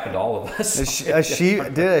going to happen to all of us.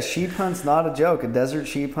 A sheep hunt's not a joke. A desert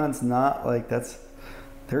sheep hunt's not like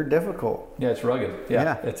they're difficult. Yeah, it's rugged.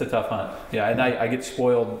 Yeah. It's a tough hunt. Yeah, and I get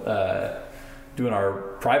spoiled doing our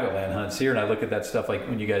private land hunts here, and I look at that stuff like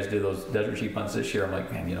when you guys did those desert sheep hunts this year. I'm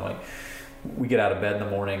like, man, we get out of bed in the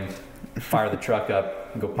morning, fire the truck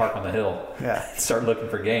up, and go park on the hill. Yeah. Start looking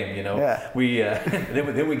for game. We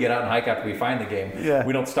then we get out and hike after we find the game. Yeah.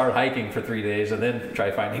 We don't start hiking for 3 days and then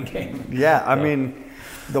try finding game. Yeah, I mean,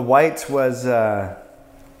 the whites was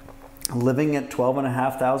living at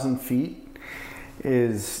 12,500 feet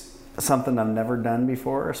is something I've never done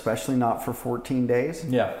before, especially not for 14 days.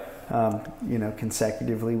 Yeah.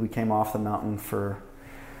 Consecutively, we came off the mountain for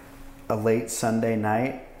a late Sunday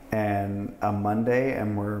night and a Monday,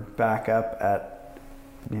 and we're back up at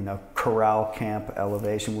corral camp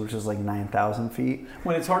elevation, which is like 9,000 feet.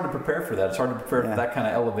 When it's hard to prepare for that. It's hard to prepare for that kind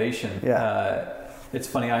of elevation. Yeah. It's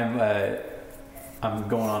funny. I'm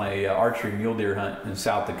going on a archery mule deer hunt in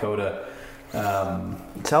South Dakota.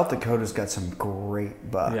 South Dakota's got some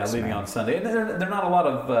great bucks. Yeah, leaving on Sunday. And they're not a lot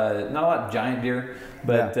of giant deer,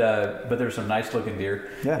 but there's some nice looking deer.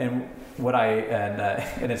 Yeah. And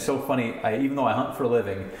and it's so funny. Even though I hunt for a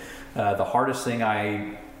living, the hardest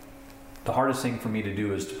thing for me to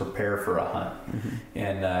do is to prepare for a hunt. Mm-hmm.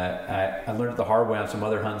 And I learned it the hard way on some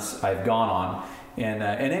other hunts I've gone on. And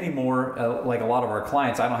anymore, like a lot of our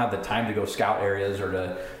clients, I don't have the time to go scout areas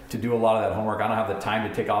or to do a lot of that homework. I don't have the time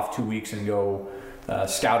to take off 2 weeks and go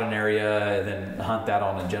scout an area and then hunt that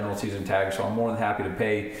on a general season tag. So I'm more than happy to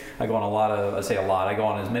pay. I go on I go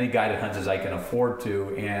on as many guided hunts as I can afford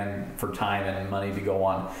to, and for time and money to go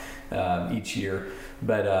on each year.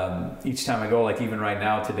 But each time I go, like even right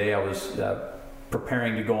now, today I was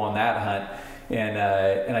preparing to go on that hunt,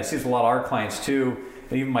 and I see this with a lot of our clients too.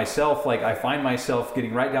 And even myself, like I find myself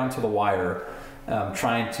getting right down to the wire,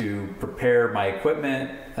 trying to prepare my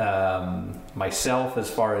equipment, myself as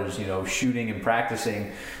far as shooting and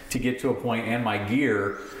practicing to get to a point, and my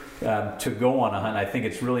gear to go on a hunt. I think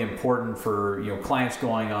it's really important for clients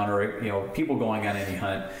going on or people going on any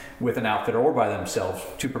hunt with an outfitter or by themselves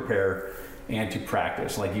to prepare and to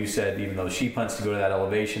practice. Like you said, even those sheep hunts, to go to that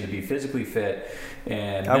elevation, to be physically fit.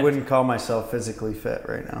 And I wouldn't call myself physically fit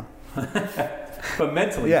right now. But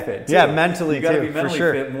mentally fit too. Yeah, mentally you got to too, be mentally for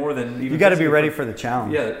sure. fit more than even. You got to be ready for the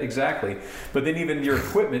challenge. Yeah, exactly. But then even your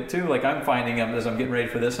equipment too. Like I'm finding as I'm getting ready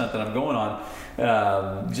for this hunt that I'm going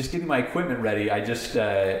on, just getting my equipment ready. I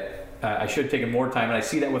should take more time, and I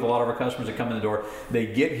see that with a lot of our customers that come in the door. They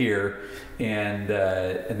get here and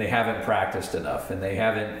they haven't practiced enough, and they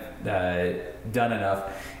haven't done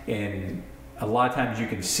enough, and a lot of times you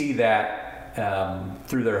can see that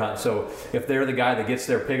through their hunt. So if they're the guy that gets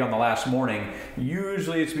their pig on the last morning,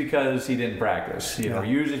 usually it's because he didn't practice.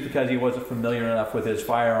 Usually it's because he wasn't familiar enough with his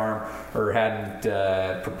firearm or hadn't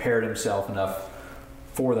prepared himself enough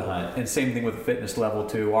for the hunt. And same thing with the fitness level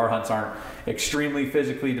too. Our hunts aren't extremely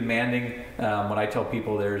physically demanding. When I tell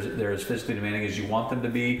people they're as physically demanding as you want them to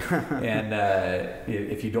be, and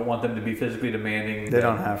if you don't want them to be physically demanding, they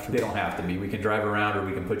don't have to. They don't have to be. We can drive around, or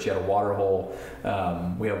we can put you at a water hole.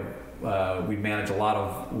 We manage a lot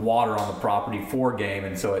of water on the property for game,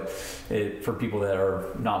 and so it for people that are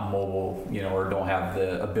not mobile, or don't have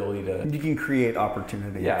the ability to. You can create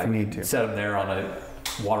opportunity if you need to. Set them there on a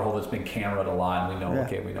water hole that's been cameraed a lot, and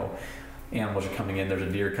we know animals are coming in. There's a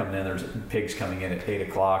deer coming in. There's pigs coming in at 8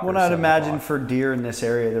 o'clock. Well, I'd imagine for deer in this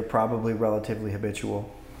area, they're probably relatively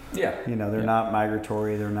habitual. Yeah. They're not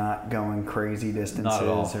migratory. They're not going crazy distances. Not at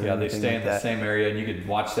all. Yeah, they stay in the same area, and you could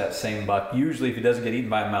watch that same buck. Usually, if he doesn't get eaten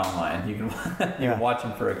by a mountain lion, you can watch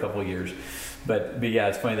him for a couple of years. But yeah,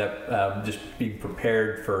 it's funny that just being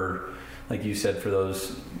prepared for, like you said, for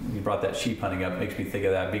those. You brought that sheep hunting up. Makes me think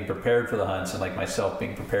of that. Being prepared for the hunts, and like myself,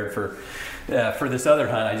 being prepared for this other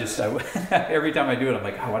hunt. I every time I do it, I'm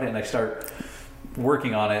like, why didn't I start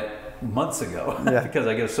working on it months ago? Because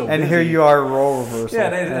I get so busy. And here you are, role reversal.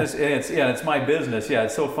 It's my business. Yeah,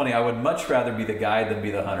 it's so funny. I would much rather be the guide than be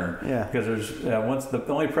the hunter. Yeah. Because there's the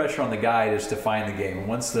only pressure on the guide is to find the game.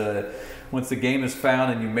 Once the game is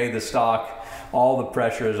found and you made the stock, all the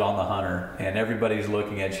pressure is on the hunter, and everybody's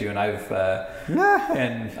looking at you. And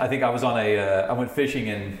and I think I was on I went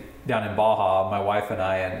fishing down in Baja, my wife and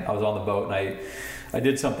I was on the boat, and I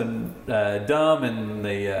did something dumb, and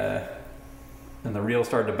the reel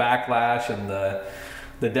started to backlash, and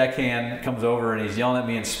the deckhand comes over and he's yelling at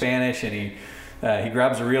me in Spanish, and he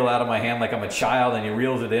grabs the reel out of my hand like I'm a child, and he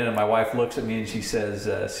reels it in, and my wife looks at me and she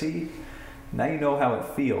says, see, now you know how it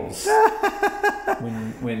feels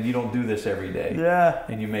when you don't do this every day,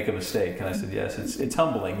 and you make a mistake. And I said, yes, it's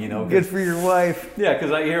humbling, Good for your wife. Yeah,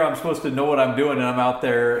 because I'm supposed to know what I'm doing, and I'm out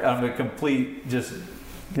there, I'm a complete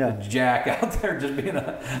jack out there, just being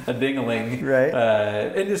a ding-a-ling, right?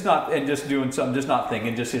 And just doing something, just not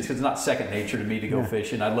thinking. It's not second nature to me to go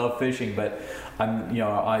fishing. I love fishing, but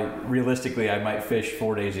realistically I might fish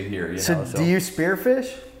 4 days a year. So do you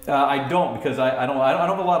spearfish? I don't, because I don't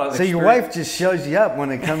have a lot of. So your wife just shows you up when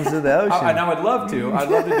it comes to the ocean. I would love to. I'd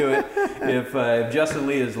love to do it. If Justin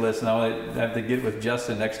Lee is listening, I'll have to get with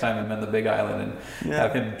Justin next time I'm in the Big Island and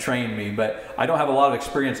have him train me. But I don't have a lot of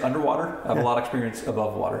experience underwater. I have a lot of experience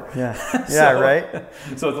above water. Yeah. Right.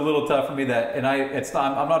 So it's a little tough for me I'm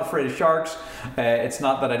not afraid of sharks. It's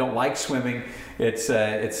not that I don't like swimming. It's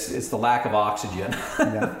the lack of oxygen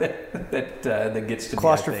that gets to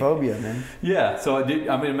claustrophobia, man. Yeah. So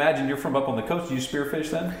imagine you're from up on the coast. Do you spearfish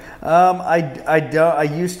then? I don't. I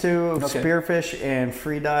used to spearfish and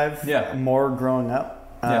free dive more growing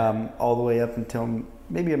up, all the way up until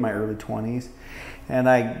maybe in my early 20s. And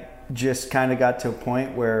I just kind of got to a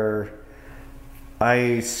point where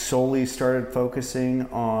I solely started focusing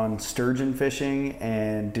on sturgeon fishing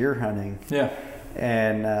and deer hunting. Yeah.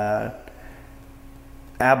 And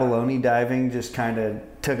abalone diving just kind of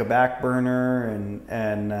took a back burner, and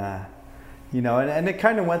it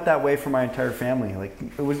kind of went that way for my entire family. Like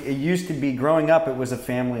it used to be growing up, it was a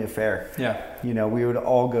family affair. Yeah. We would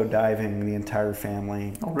all go diving, the entire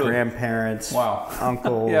family, grandparents,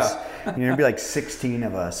 uncles. There'd be like 16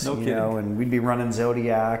 of us, and we'd be running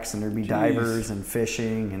Zodiacs, and there'd be divers and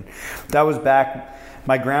fishing. And that was back,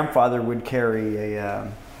 my grandfather would carry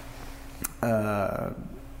a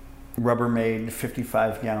Rubbermaid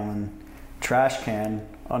 55-gallon trash can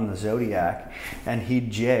on the Zodiac, and he'd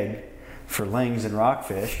jig for lings and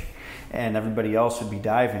rockfish, and everybody else would be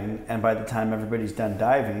diving. And by the time everybody's done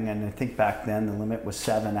diving, and I think back then the limit was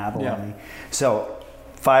 7 abalone. So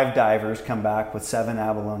 5 divers come back with 7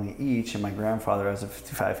 abalone each, and my grandfather has a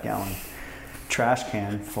 55-gallon trash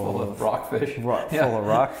can full of rockfish. Full of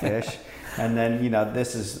rockfish. And then,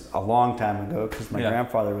 this is a long time ago because my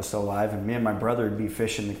grandfather was still alive, and me and my brother would be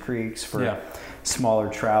fishing the creeks for smaller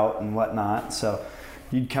trout and whatnot. So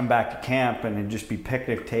you'd come back to camp and it'd just be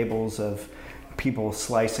picnic tables of people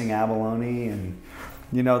slicing abalone and,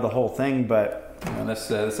 the whole thing. But that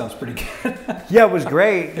sounds pretty good. Yeah, it was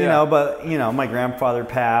great, but, my grandfather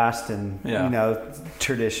passed, and,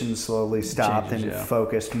 tradition slowly stopped. Changes, and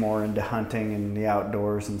focused more into hunting and the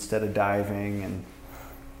outdoors instead of diving. And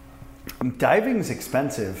diving's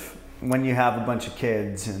expensive when you have a bunch of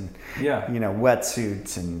kids and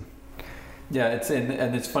wetsuits and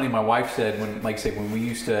and it's funny. My wife said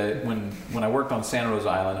when I worked on Santa Rosa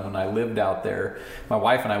Island and when I lived out there, my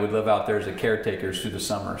wife and I would live out there as a caretakers through the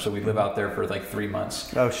summer. So we'd live out there for like 3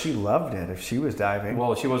 months. Oh, she loved it if she was diving.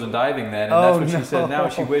 Well, she wasn't diving then, and that's what she said. Now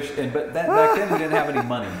she wished. But back then we didn't have any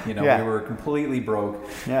money. We were completely broke.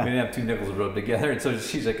 Yeah. We didn't have 2 nickels to rub together, and so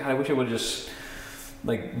she's like, God, I wish I would have just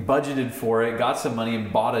budgeted for it, got some money,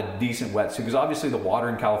 and bought a decent wetsuit, because obviously the water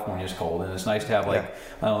in California is cold, and it's nice to have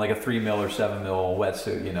a 3 mil or 7 mil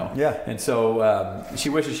wetsuit, And so she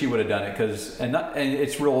wishes she would have done it, because and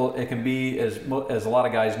it's real. It can be as a lot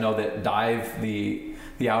of guys know that dive the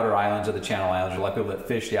outer islands of the Channel Islands, or a lot of people that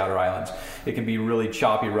fish the outer islands. It can be really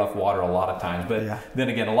choppy, rough water a lot of times, but then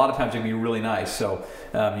again, a lot of times it can be really nice. So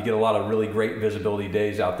you get a lot of really great visibility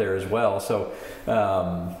days out there as well. So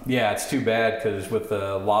it's too bad, because with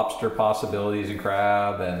the lobster possibilities and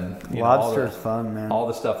crab and lobster's fun, man. All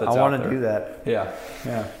the stuff that's out there. I want to do that.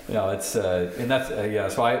 It's and that's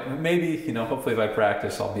So I maybe hopefully if I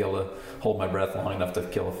practice, I'll be able to hold my breath long enough to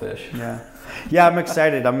kill a fish. Yeah, I'm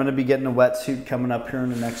excited. I'm going to be getting a wetsuit coming up here in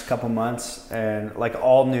the next couple months, and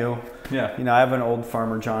all new. Yeah. I have an old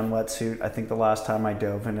Farmer John wetsuit. I think the last time I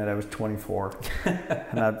dove in it, I was 24. And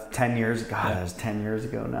that's 10 years. God, that was 10 years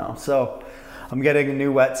ago now. So I'm getting a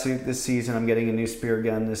new wetsuit this season. I'm getting a new spear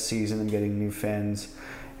gun this season. I'm getting new fins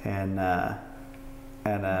and a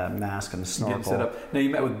mask and a snorkel. Set up. Now, you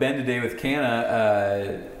met with Ben today with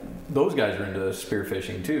Canna. Those guys are into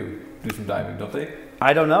spearfishing too. Do some diving, don't they?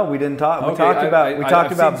 I don't know. We didn't talk. We talked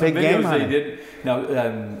about big game hunting. They did. Now,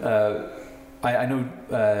 I know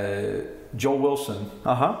Joel Wilson.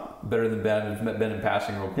 Better than Ben. I've met Ben in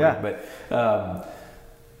passing real quick. Yeah. But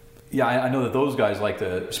I know that those guys like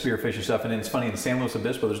to spearfish and stuff. And it's funny, in San Luis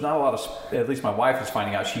Obispo, there's not a lot of. At least my wife is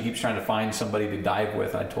finding out. She keeps trying to find somebody to dive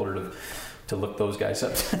with. I told her to look those guys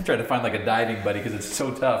up. Try to find a diving buddy, because it's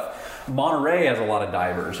so tough. Monterey has a lot of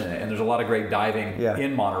divers in it, and there's a lot of great diving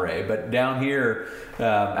in Monterey. But down here,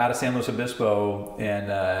 out of San Luis Obispo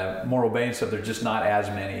and Morro Bay and stuff, there's just not as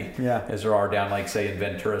many as there are down, say in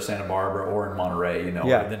Ventura, Santa Barbara, or in Monterey. And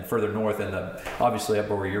then further north, and obviously up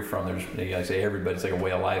where you're from, there's I say everybody's like a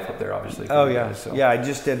way of life up there, obviously. I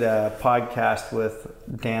just did a podcast with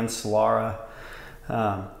Dan Solara.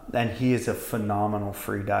 And he is a phenomenal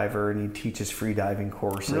free diver, and he teaches free diving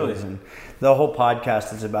courses. Really? And the whole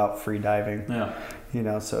podcast is about free diving.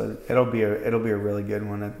 Yeah. So it'll be a really good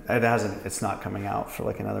one. It's not coming out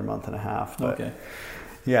for another month and a half. But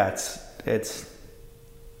it's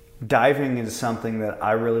diving is something that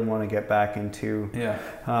I really want to get back into. Yeah.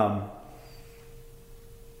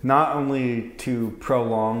 Not only to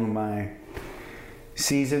prolong my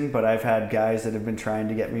season, but I've had guys that have been trying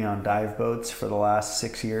to get me on dive boats for the last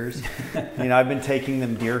 6 years. I've been taking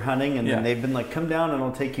them deer hunting, and then they've been like, come down and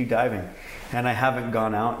I'll take you diving, and I haven't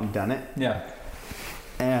gone out and done it.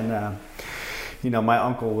 And my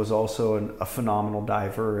uncle was also a phenomenal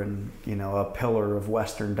diver and, a pillar of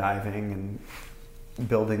Western diving and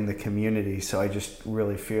building the community. So I just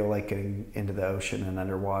really feel like getting into the ocean and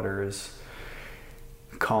underwater is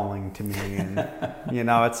calling to me. And, I don't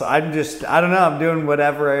know, I'm doing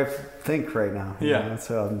whatever I think right now.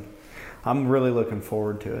 So I'm really looking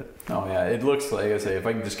forward to it. Oh yeah, it looks like I say, if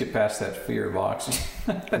I can just get past that fear of oxygen,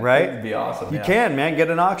 right? It'd be awesome. You can, man,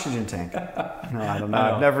 get an oxygen tank. No, I don't know.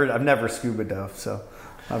 I've never scuba dove, so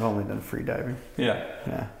I've only done free diving.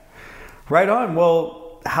 Yeah. Right on.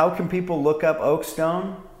 Well, how can people look up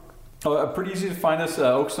Oakstone? Pretty easy to find us.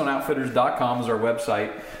 OakstoneOutfitters.com is our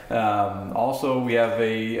website. Also, we have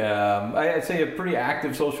I'd say a pretty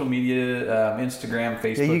active social media, Instagram,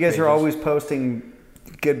 Facebook. Yeah, you guys pages. are always posting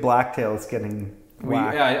good blacktails getting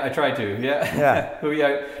whacked. I try to. Yeah.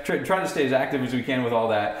 Trying to stay as active as we can with all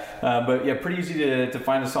that. But yeah, pretty easy to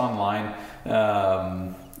find us online.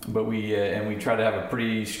 But we try to have a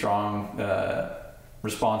pretty strong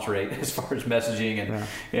response rate as far as messaging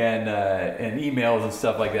and emails and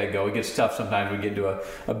stuff like that go. It gets tough sometimes. We get into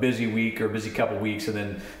a busy week or a busy couple weeks, and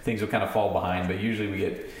then things will kind of fall behind. But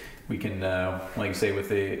usually we can like I say, with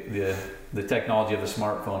the technology of the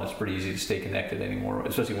smartphone, it's pretty easy to stay connected anymore,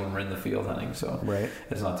 especially when we're in the field hunting. So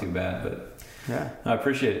it's not too bad. But I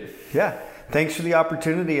appreciate it. Yeah, thanks for the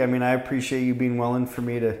opportunity. I mean, I appreciate you being willing for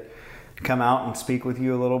me to come out and speak with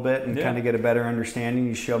you a little bit and kind of get a better understanding.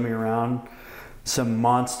 You show me around some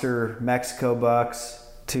monster Mexico bucks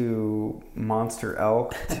to monster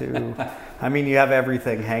elk to I mean, you have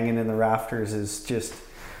everything hanging in the rafters.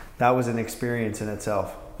 That was an experience in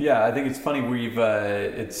itself. Yeah, I think it's funny. We've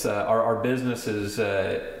our business is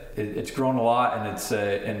it's grown a lot, and it's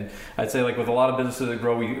and I'd say, like with a lot of businesses that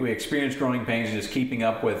grow, we experience growing pains and just keeping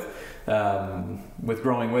up with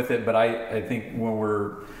growing with it. But I think when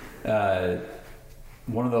we're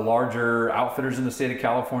one of the larger outfitters in the state of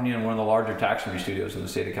California and one of the larger taxidermy studios in the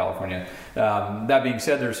state of California. That being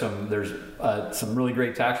said, there's some really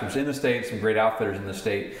great taxidermists in the state, some great outfitters in the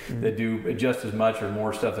state that do just as much or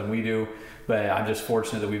more stuff than we do. But I'm just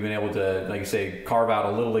fortunate that we've been able to, like you say, carve out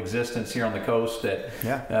a little existence here on the coast that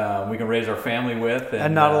we can raise our family with.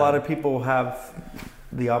 And not a lot of people have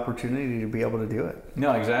the opportunity to be able to do it.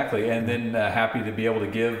 No, exactly. And then happy to be able to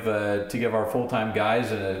give our full-time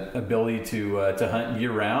guys an ability to hunt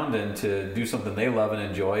year-round and to do something they love and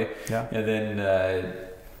enjoy. Yeah. And then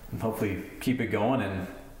hopefully keep it going and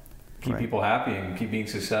keep people happy and keep being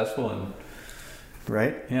successful. And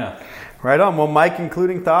right. Yeah. Right on. Well, my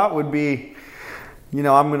concluding thought would be,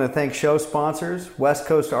 I'm going to thank show sponsors, West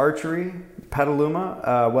Coast Archery,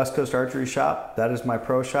 Petaluma, West Coast Archery Shop. That is my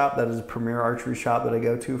pro shop. That is a premier archery shop that I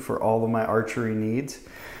go to for all of my archery needs.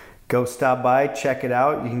 Go stop by, check it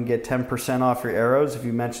out. You can get 10% off your arrows if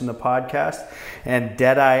you mention the podcast. And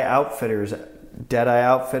Deadeye Outfitters. Deadeye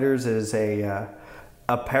Outfitters is a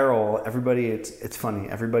apparel. Everybody, it's funny.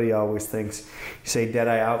 Everybody always thinks you say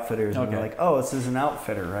Deadeye Outfitters and they're like, oh, this is an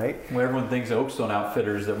outfitter, right? Well, everyone thinks Oakstone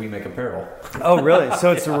Outfitters that we make apparel. Oh, really?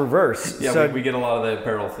 So it's the reverse. Yeah, so, we get a lot of the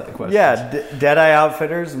apparel questions. Yeah, Deadeye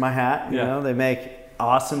Outfitters, my hat. You know, they make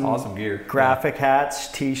awesome gear, graphic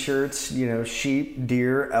hats, T-shirts. Sheep,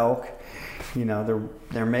 deer, elk.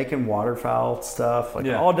 They're making waterfowl stuff,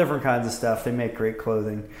 all different kinds of stuff. They make great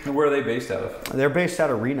clothing. And where are they based out of? They're based out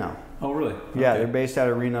of Reno. Oh, really? Yeah, okay. They're based out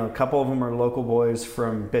of Reno. A couple of them are local boys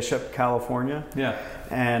from Bishop, California. Yeah.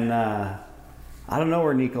 And I don't know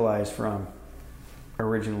where Nikolai is from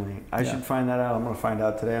originally. I should find that out. I'm going to find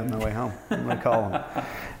out today on my way home. I'm going to call him.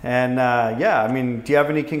 And do you have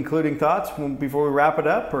any concluding thoughts before we wrap it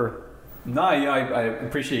up, or? No, I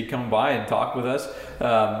appreciate you coming by and talk with us.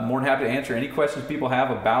 More than happy to answer any questions people have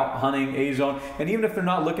about hunting Azone. And even if they're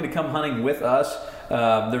not looking to come hunting with us,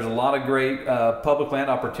 there's a lot of great public land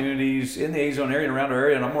opportunities in the Azone area and around our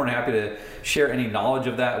area, and I'm more than happy to share any knowledge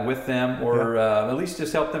of that with them, or at least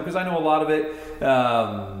just help them, because I know a lot of it.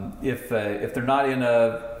 If they're not in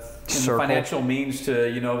financial means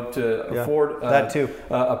to afford that too.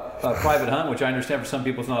 A private hunt, which I understand for some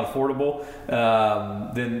people is not affordable,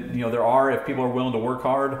 then there are, if people are willing to work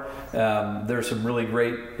hard, there's some really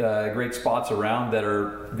great spots around that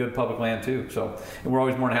are good public land too. So we're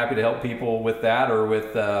always more than happy to help people with that, or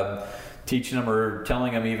with teaching them or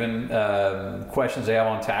telling them even questions they have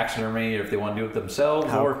on taxidermy, or if they want to do it themselves.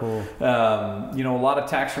 Cool. A lot of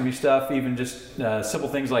taxidermy stuff, even just simple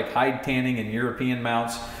things like hide tanning and European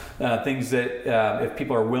mounts. Things that if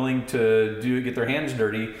people are willing to get their hands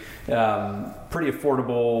dirty, pretty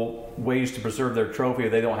affordable ways to preserve their trophy.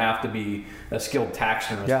 They don't have to be a skilled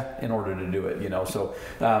taxidermist in order to do it. So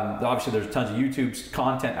obviously there's tons of YouTube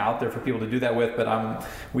content out there for people to do that with. But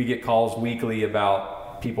we get calls weekly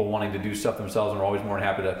about people wanting to do stuff themselves, and we're always more than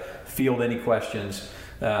happy to field any questions.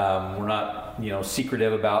 We're not,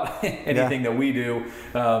 secretive about anything that we do.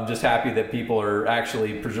 Just happy that people are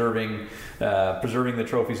actually preserving the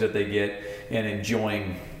trophies that they get and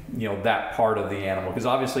enjoying, that part of the animal. Because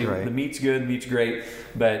obviously the meat's good, meat's great,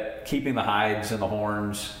 but keeping the hides and the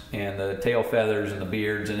horns and the tail feathers and the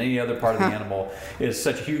beards and any other part of the animal is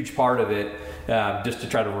such a huge part of it, just to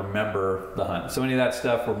try to remember the hunt. So any of that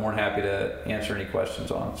stuff, we're more than happy to answer any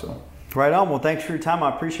questions on. So right on. Well, thanks for your time.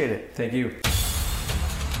 I appreciate it. Thank you.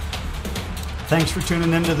 Thanks for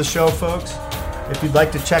tuning into the show, folks. If you'd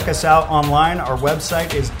like to check us out online, our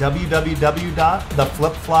website is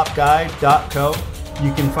www.theflipflopguide.co.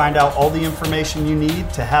 You can find out all the information you need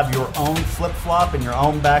to have your own flip-flop in your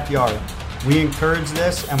own backyard. We encourage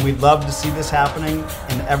this, and we'd love to see this happening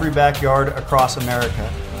in every backyard across America.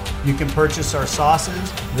 You can purchase our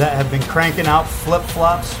sauces that have been cranking out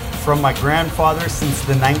flip-flops from my grandfather since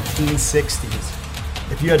the 1960s.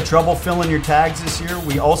 If you had trouble filling your tags this year,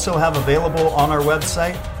 we also have available on our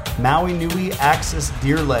website Maui Nui Axis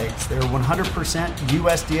deer legs. They're 100%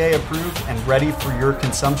 USDA approved and ready for your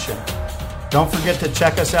consumption. Don't forget to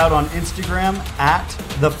check us out on Instagram at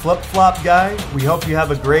The Flip Flop Guy. We hope you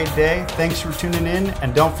have a great day. Thanks for tuning in,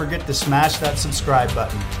 and don't forget to smash that subscribe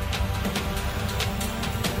button.